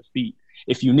suffer a defeat.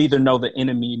 If you neither know the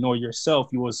enemy nor yourself,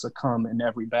 you will succumb in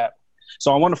every battle.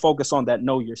 So I want to focus on that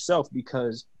know yourself,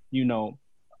 because,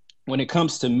 when it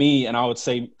comes to me, and I would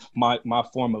say my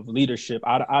form of leadership,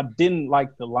 I didn't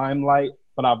like the limelight,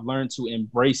 but I've learned to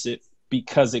embrace it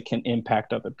because it can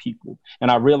impact other people.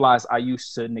 And I realized I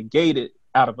used to negate it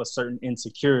out of a certain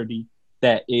insecurity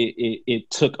that it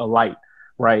took a light,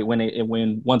 right?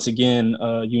 When once again,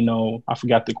 I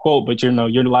forgot the quote, but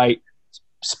your light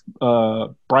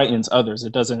brightens others.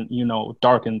 It doesn't,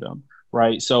 darken them,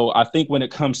 right? So I think when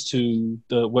it comes to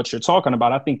what you're talking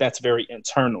about, I think that's very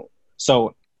internal.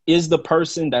 So is the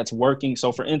person that's working,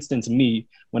 so for instance, me,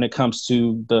 when it comes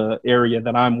to the area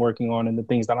that I'm working on and the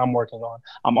things that I'm working on,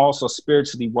 I'm also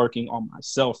spiritually working on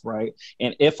myself, right?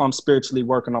 And if I'm spiritually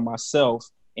working on myself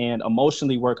and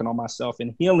emotionally working on myself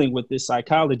and healing with this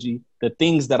psychology, the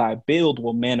things that I build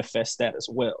will manifest that as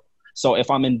well. So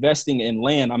if I'm investing in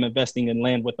land, I'm investing in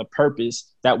land with a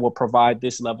purpose that will provide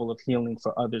this level of healing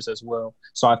for others as well.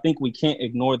 So I think we can't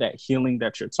ignore that healing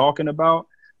that you're talking about,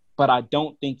 but I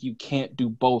don't think you can't do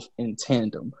both in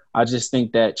tandem. I just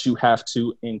think that you have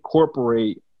to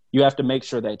you have to make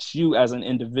sure that you as an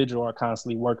individual are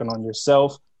constantly working on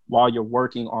yourself, while you're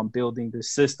working on building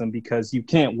this system, because you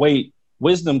can't wait.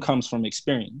 Wisdom comes from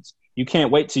experience. You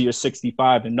can't wait till you're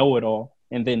 65 and know it all.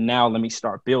 And then now let me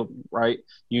start building, right?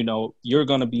 You know, you're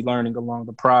going to be learning along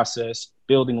the process,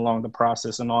 building along the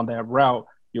process. And on that route,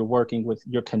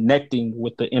 you're connecting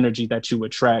with the energy that you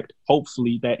attract.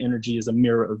 Hopefully that energy is a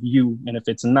mirror of you. And if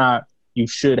it's not, you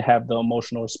should have the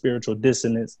emotional or spiritual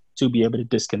dissonance to be able to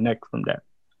disconnect from that.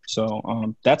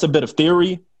 So that's a bit of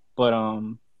theory, but,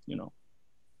 you know.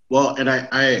 Well, and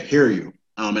I hear you.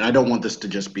 And I don't want this to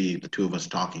just be the two of us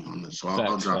talking on this. So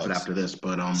I'll drop it after this.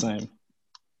 But Same.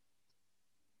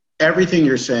 Everything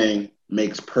you're saying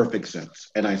makes perfect sense.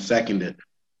 And I second it.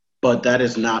 But that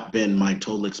has not been my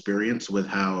total experience with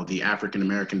how the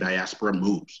African-American diaspora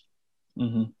moves.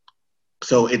 Mm-hmm.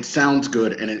 So it sounds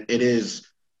good. And it is,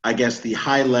 I guess, the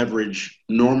high leverage,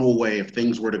 normal way if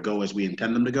things were to go as we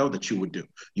intend them to go, that you would do.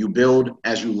 You build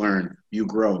as you learn, you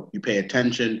grow, you pay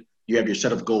attention, you have your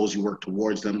set of goals, you work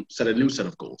towards them, set a new set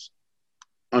of goals.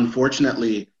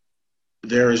 Unfortunately,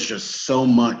 there is just so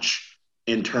much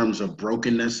in terms of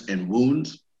brokenness and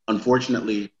wounds.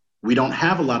 Unfortunately, we don't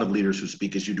have a lot of leaders who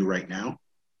speak as you do right now.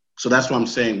 So that's why I'm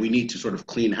saying we need to sort of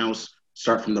clean house,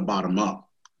 start from the bottom up.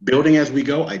 Building as we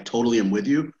go, I totally am with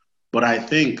you. But I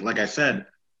think, like I said,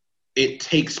 it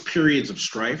takes periods of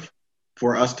strife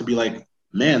for us to be like,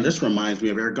 man, this reminds me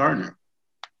of Eric Gardner.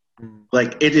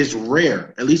 Like, it is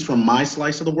rare, at least from my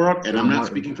slice of the world, and I'm not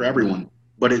speaking for everyone,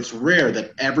 but it's rare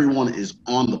that everyone is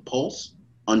on the pulse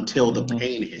until the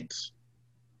pain hits.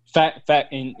 Fact,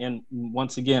 and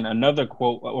once again, another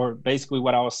quote, or basically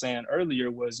what I was saying earlier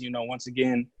was, you know, once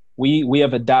again, we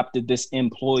have adopted this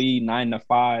employee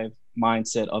 9-to-5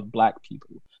 mindset of Black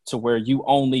people, to where you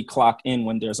only clock in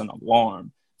when there's an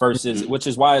alarm versus, which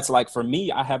is why it's like, for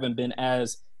me, I haven't been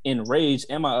as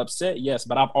enraged. Am I upset? Yes,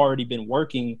 but I've already been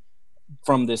working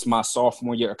from this my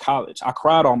sophomore year of college. I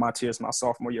cried all my tears my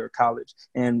sophomore year of college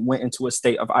and went into a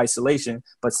state of isolation.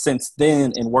 But since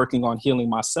then, in working on healing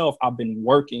myself, I've been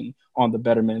working on the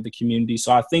betterment of the community.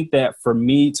 So I think that for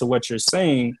me, to what you're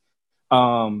saying,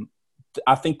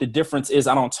 I think the difference is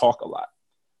I don't talk a lot.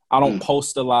 I don't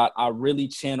post a lot. I really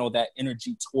channel that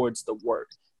energy towards the work.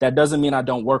 That doesn't mean I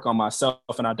don't work on myself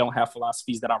and I don't have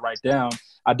philosophies that I write down.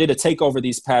 I did a takeover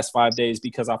these past 5 days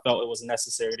because I felt it was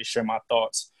necessary to share my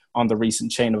thoughts on the recent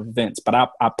chain of events. But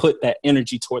I put that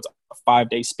energy towards a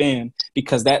 5-day span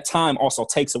because that time also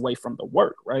takes away from the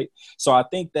work, right? So I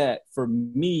think that for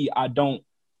me,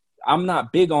 I'm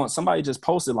not big on, somebody just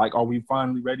posted like, are we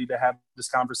finally ready to have this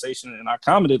conversation? And I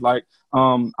commented like,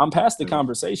 I'm past the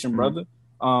conversation, brother.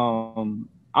 I'm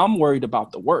worried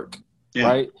about the work. Yeah.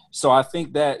 Right. So I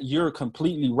think that you're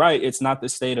completely right. It's not the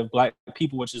state of Black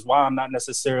people, which is why I'm not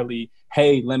necessarily,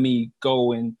 hey, let me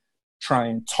go and try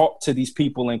and talk to these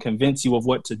people and convince you of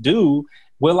what to do.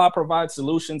 Will I provide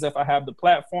solutions if I have the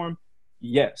platform?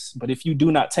 Yes. But if you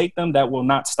do not take them, that will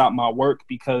not stop my work,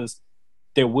 because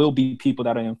there will be people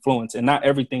that are influenced, and not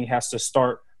everything has to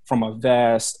start from a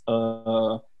vast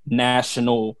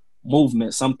national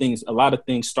movement. A lot of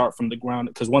things start from the ground,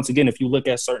 because once again, if you look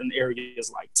at certain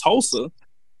areas like Tulsa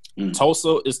is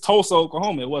Tulsa,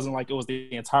 Oklahoma. It wasn't like it was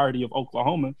the entirety of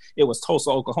Oklahoma. It was Tulsa,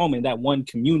 Oklahoma, and that one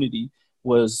community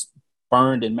was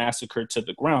burned and massacred to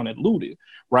the ground and looted,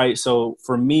 right? So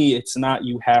for me, it's not,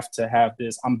 you have to have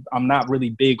this. I'm not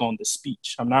really big on the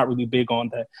speech. I'm not really big on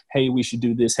the, hey, we should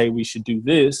do this. Hey, we should do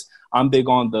this. I'm big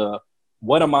on the,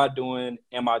 what am I doing?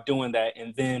 Am I doing that?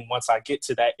 And then once I get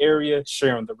to that area,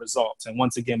 sharing the results. And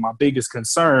once again, my biggest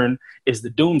concern is the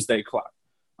doomsday clock.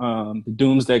 The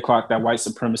doomsday clock that white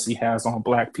supremacy has on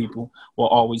Black people will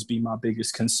always be my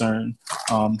biggest concern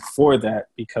for that,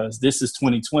 because this is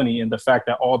 2020. And the fact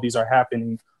that all these are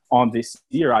happening on this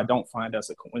year, I don't find as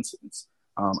a coincidence.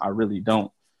 I really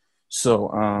don't.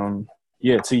 So,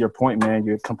 yeah, to your point, man,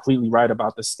 you're completely right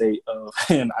about the state of,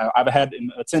 and I've had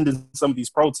attended some of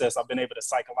these protests. I've been able to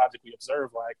psychologically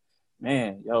observe, like,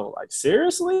 man, like,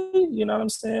 seriously? You know what I'm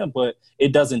saying? But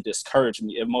it doesn't discourage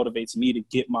me. It motivates me to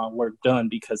get my work done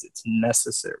because it's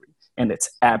necessary and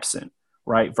it's absent,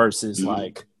 right? Versus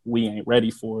like, we ain't ready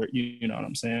for it. You know what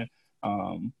I'm saying?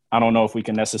 I don't know if we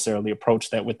can necessarily approach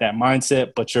that with that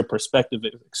mindset, but your perspective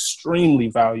is extremely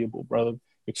valuable, brother.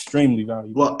 Extremely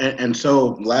valuable. Well, and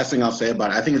so last thing I'll say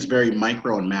about it, I think it's very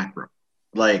micro and macro.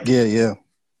 Like, yeah.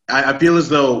 I feel as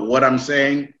though what I'm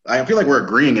saying, I feel like we're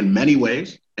agreeing in many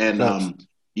ways. And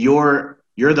you're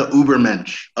the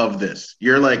Ubermensch of this.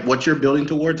 You're like, what you're building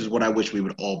towards is what I wish we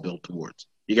would all build towards.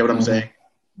 You get what I'm saying?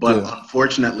 But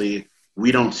unfortunately,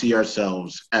 we don't see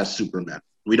ourselves as Supermen.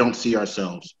 We don't see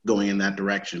ourselves going in that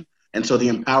direction. And so the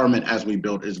empowerment as we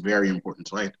build is very important.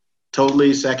 So I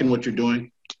totally second what you're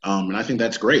doing. And I think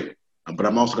that's great. But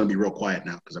I'm also going to be real quiet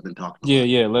now because I've been talking.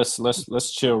 Yeah.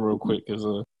 Let's chill real quick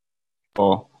because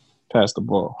pass the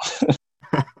ball.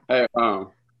 Hey,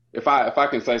 if I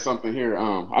can say something here,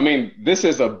 I mean, this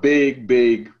is a big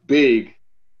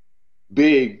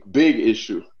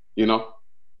issue. You know,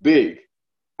 big.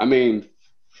 I mean,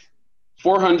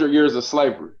 400 years of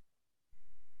slavery,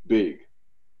 big,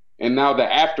 and now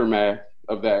the aftermath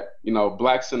of that. You know,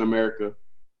 blacks in America,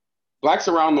 blacks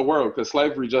around the world, because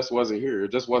slavery just wasn't here.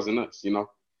 It just wasn't us. You know,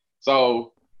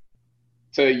 so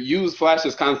to use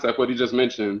Flash's concept, what he just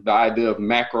mentioned, the idea of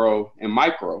macro and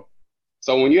micro.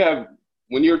 So when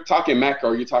you're talking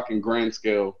macro, you're talking grand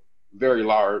scale, very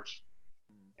large.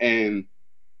 And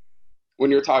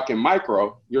when you're talking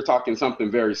micro, you're talking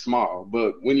something very small.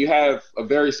 But when you have a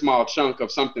very small chunk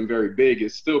of something very big,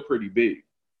 it's still pretty big.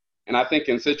 And I think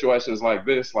in situations like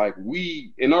this, like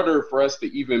in order for us to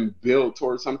even build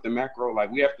towards something macro,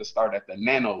 like we have to start at the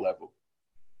nano level,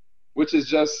 which is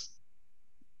just,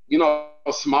 you know,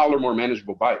 smaller, more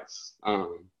manageable bites.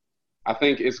 I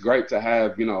think it's great to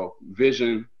have, you know,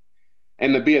 vision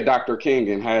and to be a Dr.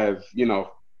 King and have, you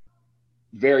know,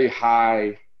 very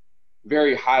high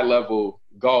level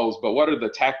goals. But what are the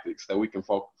tactics that we can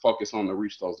focus on to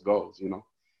reach those goals? You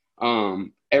know,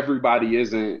 everybody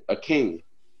isn't a king.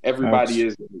 Everybody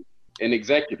is an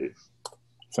executive.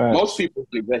 Most people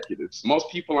are executives. Most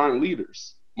people aren't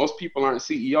leaders. Most people aren't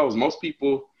CEOs. Most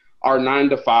people are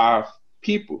 9-to-5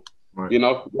 people. Right. You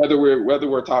know, whether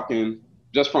we're talking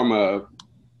just from a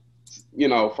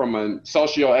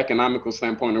socio-economical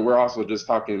standpoint, or we're also just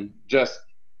talking just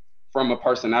from a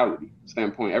personality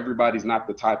standpoint, everybody's not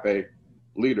the type A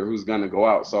leader who's going to go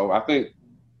out. So I think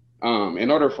in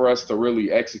order for us to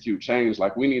really execute change,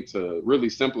 like we need to really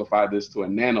simplify this to a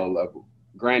nano level,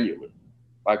 granular.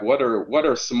 Like what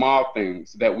are small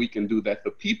things that we can do that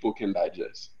the people can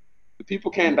digest? The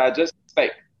people can't digest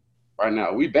steak right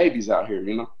now. We babies out here,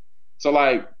 you know? So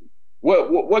like,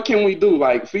 what can we do?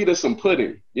 Like feed us some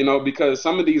pudding, you know, because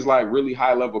some of these like really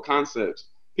high level concepts,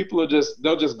 they'll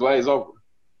just glaze over,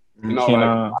 you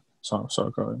know,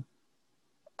 sorry, go ahead.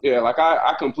 Yeah. Like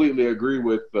I completely agree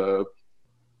with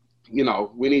you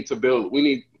know, we need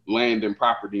land and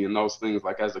property and those things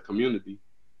like as a community.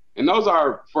 And those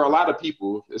are, for a lot of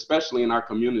people, especially in our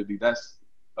community, that's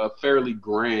a fairly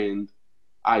grand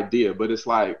idea, but it's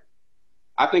like,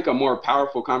 I think a more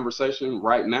powerful conversation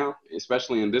right now,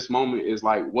 especially in this moment, is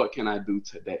like, what can I do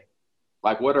today?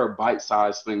 Like, what are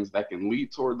bite-sized things that can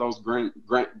lead toward those great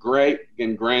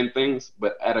and grand things,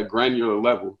 but at a granular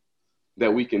level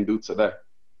that we can do today?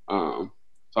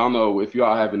 So I don't know if you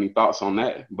all have any thoughts on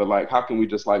that, but like, how can we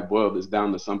just like boil this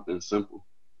down to something simple?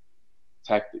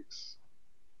 Tactics.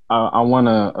 I want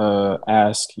to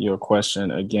ask your question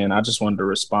again. I just wanted to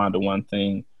respond to one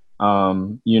thing.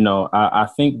 You know, I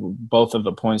think both of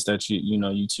the points that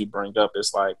you two bring up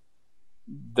is like,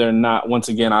 they're not, once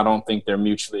again, I don't think they're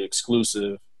mutually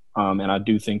exclusive. And I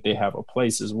do think they have a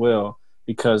place as well,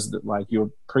 because like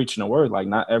you're preaching a word, like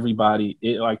not everybody,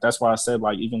 that's why I said,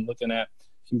 like, even if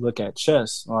you look at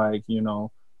chess, like, you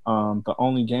know, the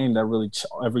only game that really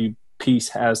every piece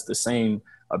has the same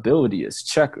ability is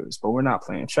checkers, but we're not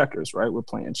playing checkers, right? We're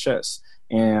playing chess.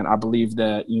 And I believe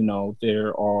that, you know,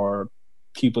 there are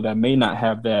people that may not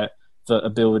have the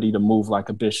ability to move like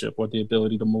a bishop, or the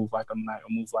ability to move like a knight, or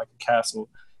move like a castle.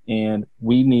 And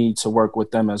we need to work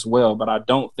with them as well. But I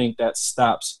don't think that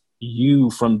stops you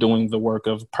from doing the work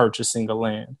of purchasing a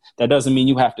land. That doesn't mean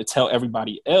you have to tell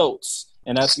everybody else.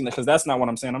 And that's because that's not what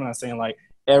I'm saying. I'm not saying like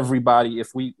everybody,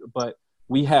 but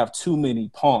we have too many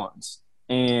pawns.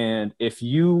 And if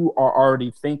you are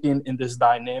already thinking in this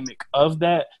dynamic of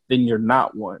that, then you're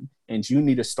not one. And you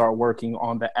need to start working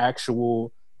on the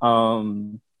actual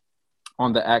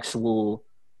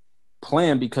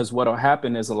plan, because what will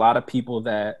happen is a lot of people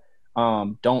that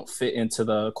don't fit into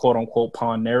the quote unquote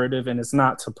pawn narrative, and it's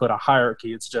not to put a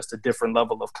hierarchy, it's just a different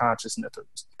level of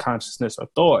consciousness or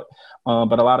thought.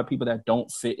 But a lot of people that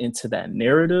don't fit into that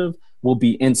narrative will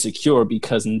be insecure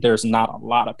because there's not a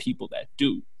lot of people that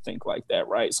do think like that,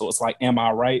 right? So it's like, am I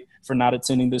right for not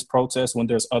attending this protest when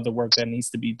there's other work that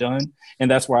needs to be done? And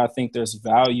that's why I think there's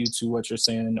value to what you're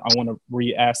saying. I want to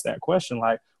re-ask that question,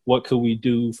 like, what could we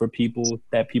do for people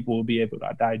that people will be able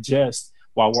to digest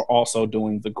while we're also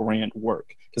doing the grand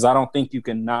work? Because I don't think you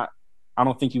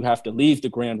have to leave the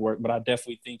grand work, but I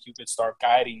definitely think you could start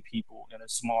guiding people in a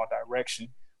small direction,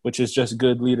 which is just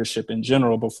good leadership in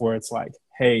general, before it's like,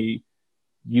 hey,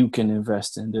 you can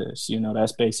invest in this. You know,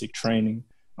 that's basic training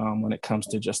when it comes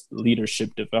to just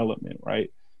leadership development,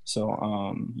 right?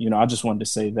 So, you know, I just wanted to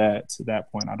say that to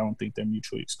that point. I don't think they're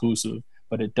mutually exclusive,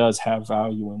 but it does have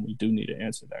value, and we do need to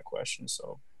answer that question.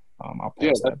 So I'll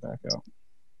pass that back out.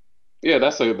 Yeah,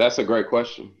 that's a great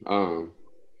question.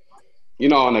 You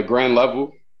know, on a grand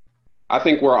level, I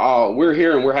think we're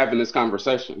here and we're having this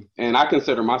conversation, and I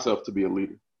consider myself to be a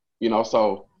leader. You know,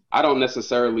 so I'm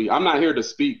not here to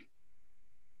speak.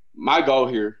 My goal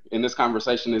here in this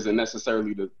conversation isn't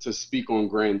necessarily to speak on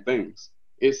grand things.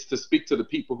 It's to speak to the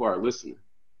people who are listening,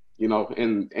 you know,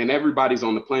 and everybody's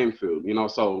on the playing field, you know,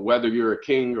 so whether you're a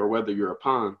king or whether you're a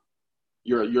pawn,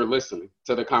 you're listening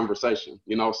to the conversation,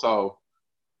 you know, so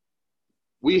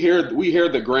we hear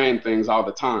the grand things all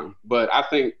the time, but I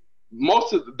think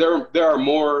there are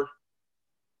more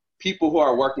people who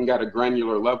are working at a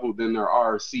granular level than there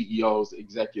are CEOs,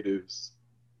 executives,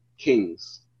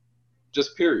 kings.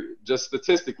 Just period. Just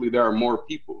statistically, there are more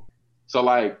people. So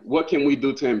like, what can we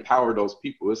do to empower those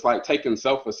people? It's like taking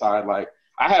self aside. Like,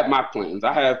 I have my plans.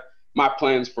 I have my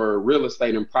plans for real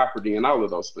estate and property and all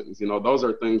of those things. You know, those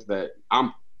are things that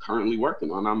I'm currently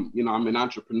working on. I'm an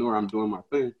entrepreneur. I'm doing my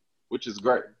thing, which is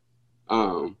great.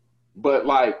 But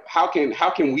like, how can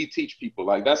we teach people?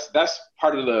 Like, that's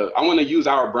part of I want to use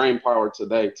our brain power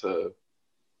today to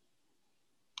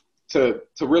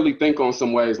really think on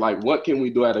some ways, like what can we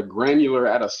do at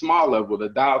a small level to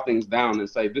dial things down and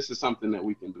say, this is something that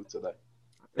we can do today.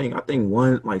 I think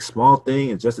one like small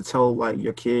thing is just to tell like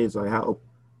your kids like how,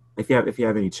 if you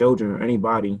have any children or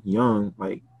anybody young,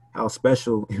 like how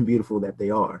special and beautiful that they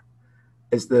are.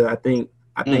 I think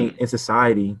in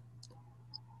society,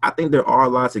 I think there are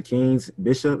lots of kings,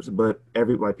 bishops, but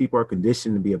people are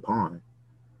conditioned to be a pawn.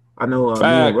 I know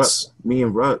me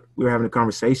and Ruck, we were having a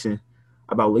conversation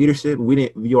about leadership. We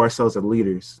didn't view ourselves as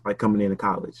leaders, like coming into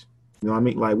college. You know what I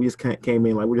mean? Like we just came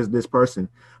in, like we're just this person.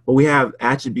 But we have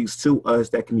attributes to us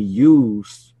that can be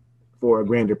used for a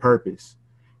grander purpose.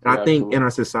 And I think in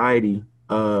our society,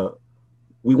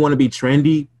 we want to be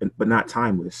trendy, but not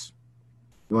timeless.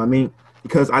 You know what I mean?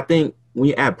 Because I think when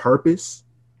you add purpose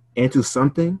into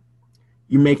something,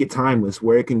 you make it timeless,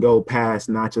 where it can go past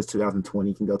not just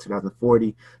 2020, it can go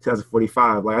 2040,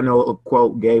 2045. Like I know a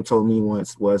quote Gabe told me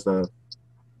once was,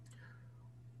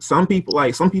 some people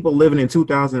living in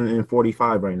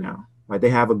 2045 right now. Like they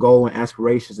have a goal and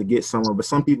aspirations to get somewhere, but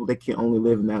some people, they can only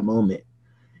live in that moment.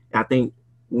 And I think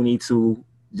we need to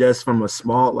just from a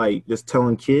small, like just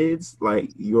telling kids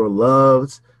like you're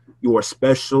loved, you are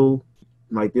special.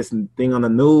 Like this thing on the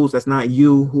news, that's not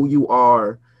you. Who you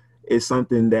are is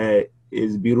something that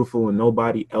is beautiful and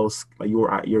nobody else. Like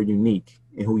you're unique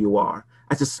in who you are.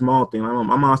 That's a small thing.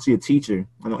 I'm actually a teacher.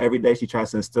 I know every day she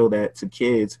tries to instill that to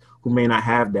kids who may not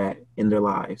have that in their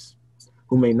lives,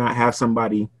 who may not have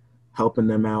somebody helping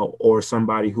them out or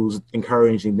somebody who's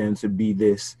encouraging them to be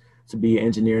this, to be an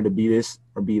engineer, to be this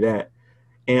or be that.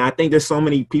 And I think there's so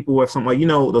many people with some, like, you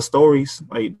know, the stories,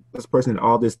 like this person had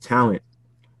all this talent,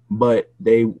 but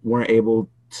they weren't able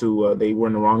to, they were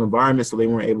in the wrong environment, so they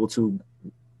weren't able to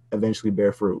eventually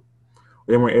bear fruit.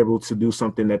 They weren't able to do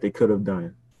something that they could have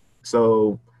done.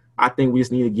 So I think we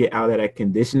just need to get out of that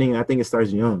conditioning. I think it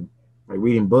starts young, like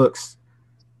reading books,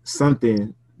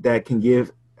 something that can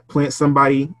plant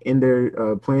somebody in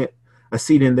their, plant a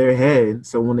seed in their head.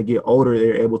 So when they get older,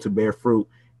 they're able to bear fruit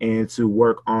and to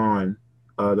work on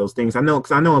those things.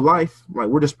 Because I know in life, like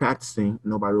we're just practicing,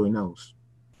 nobody really knows.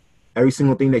 Every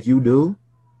single thing that you do,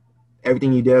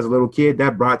 everything you did as a little kid,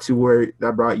 that brought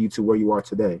you to where you are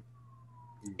today.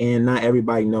 And not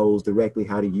everybody knows directly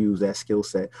how to use that skill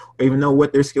set or even know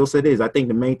what their skill set is. I think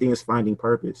the main thing is finding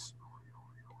purpose.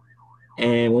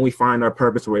 And when we find our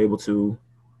purpose, we're able to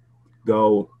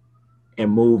go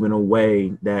and move in a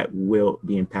way that will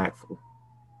be impactful.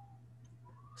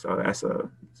 So that's does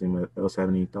anyone else have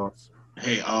any thoughts?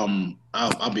 Hey,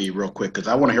 I'll be real quick because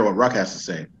I want to hear what Ruck has to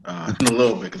say in a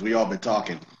little bit because we all been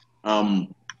talking.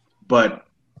 But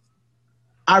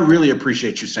I really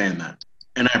appreciate you saying that.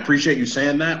 And I appreciate you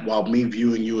saying that while me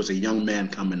viewing you as a young man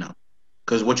coming up.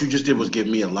 Because what you just did was give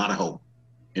me a lot of hope.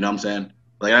 You know what I'm saying?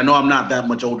 Like, I know I'm not that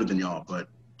much older than y'all, but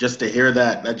just to hear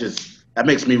that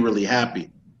makes me really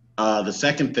happy. The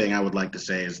second thing I would like to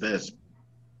say is this.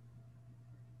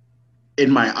 In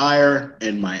my ire,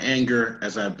 in my anger,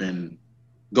 as I've been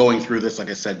going through this, like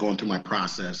I said, going through my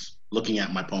process, looking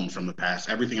at my poems from the past,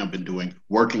 everything I've been doing,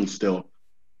 working still,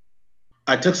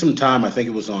 I took some time, I think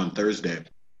it was on Thursday,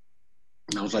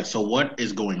 and I was like, so what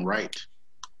is going right?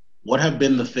 What have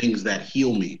been the things that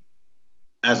heal me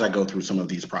as I go through some of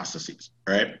these processes,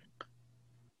 right?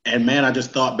 And man, I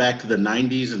just thought back to the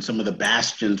 90s and some of the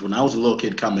bastions when I was a little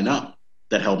kid coming up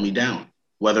that held me down,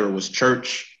 whether it was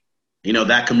church, you know,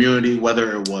 that community,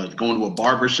 whether it was going to a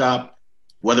barbershop,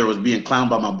 whether it was being clowned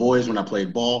by my boys when I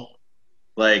played ball.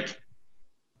 Like,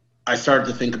 I started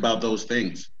to think about those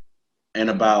things and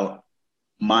about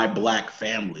my Black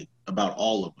family, about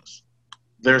all of us.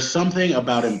 There's something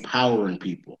about empowering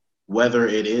people, whether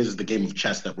it is the game of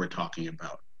chess that we're talking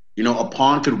about. You know, a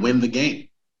pawn could win the game.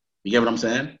 You get what I'm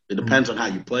saying? It depends on how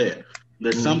you play it.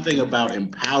 There's something about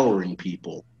empowering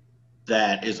people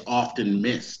that is often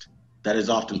missed, that is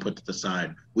often put to the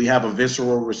side. We have a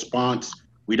visceral response.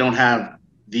 We don't have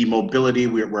the mobility.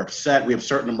 We're upset. We have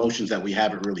certain emotions that we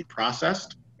haven't really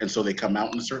processed. And so they come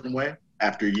out in a certain way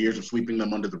after years of sweeping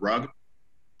them under the rug.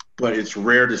 But it's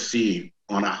rare to see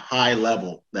on a high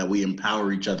level that we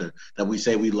empower each other, that we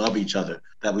say we love each other,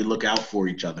 that we look out for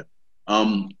each other.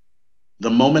 The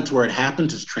moments where it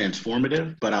happens is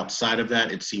transformative, but outside of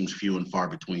that, it seems few and far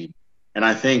between. And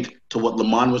I think to what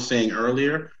Lamon was saying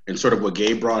earlier and sort of what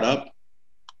Gabe brought up,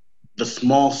 the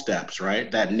small steps,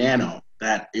 right? That nano,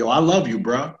 that, yo, I love you,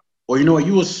 bro. Or, you know what,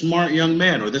 you a smart young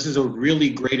man, or this is a really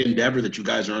great endeavor that you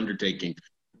guys are undertaking.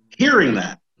 Hearing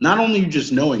that, not only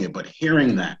just knowing it, but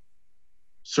hearing that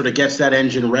sort of gets that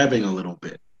engine revving a little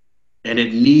bit. And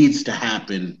it needs to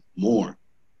happen more.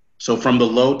 So from the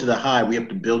low to the high, we have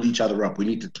to build each other up. We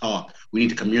need to talk. We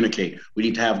need to communicate. We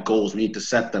need to have goals. We need to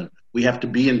set them. We have to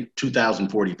be in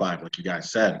 2045, like you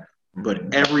guys said.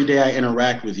 But every day I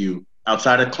interact with you,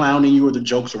 outside of clowning you or the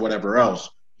jokes or whatever else,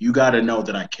 you got to know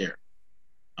that I care.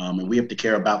 And we have to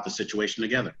care about the situation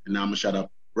together. And now I'm going to shut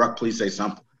up. Ruck, please say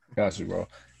something. Got you, bro.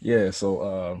 Yeah,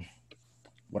 so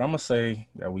what I'm going to say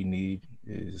that we need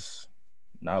is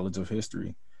knowledge of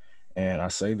history. And I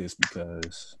say this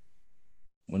because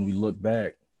when we look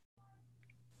back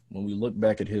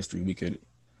at history, we could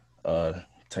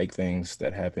take things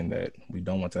that happened that we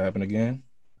don't want to happen again.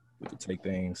 We could take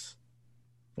things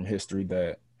from history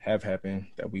that have happened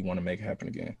that we want to make happen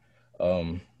again.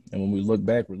 And when we look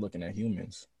back, we're looking at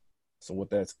humans. So what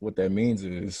that means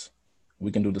is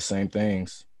we can do the same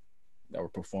things that were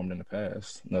performed in the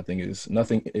past. Nothing is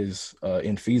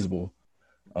infeasible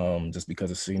just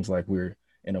because it seems like we're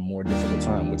in a more difficult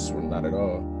time, which we're not at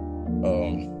all.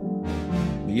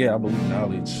 But yeah, I believe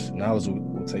knowledge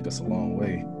will take us a long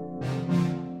way.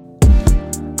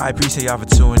 I appreciate y'all for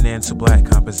tuning in to Black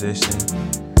Composition.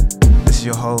 This is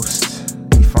your host,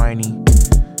 Ifeanyi.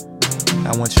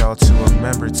 I want y'all to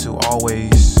remember to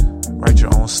always write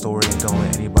your own story and don't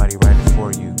let anybody write it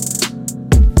for you.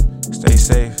 Stay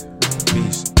safe.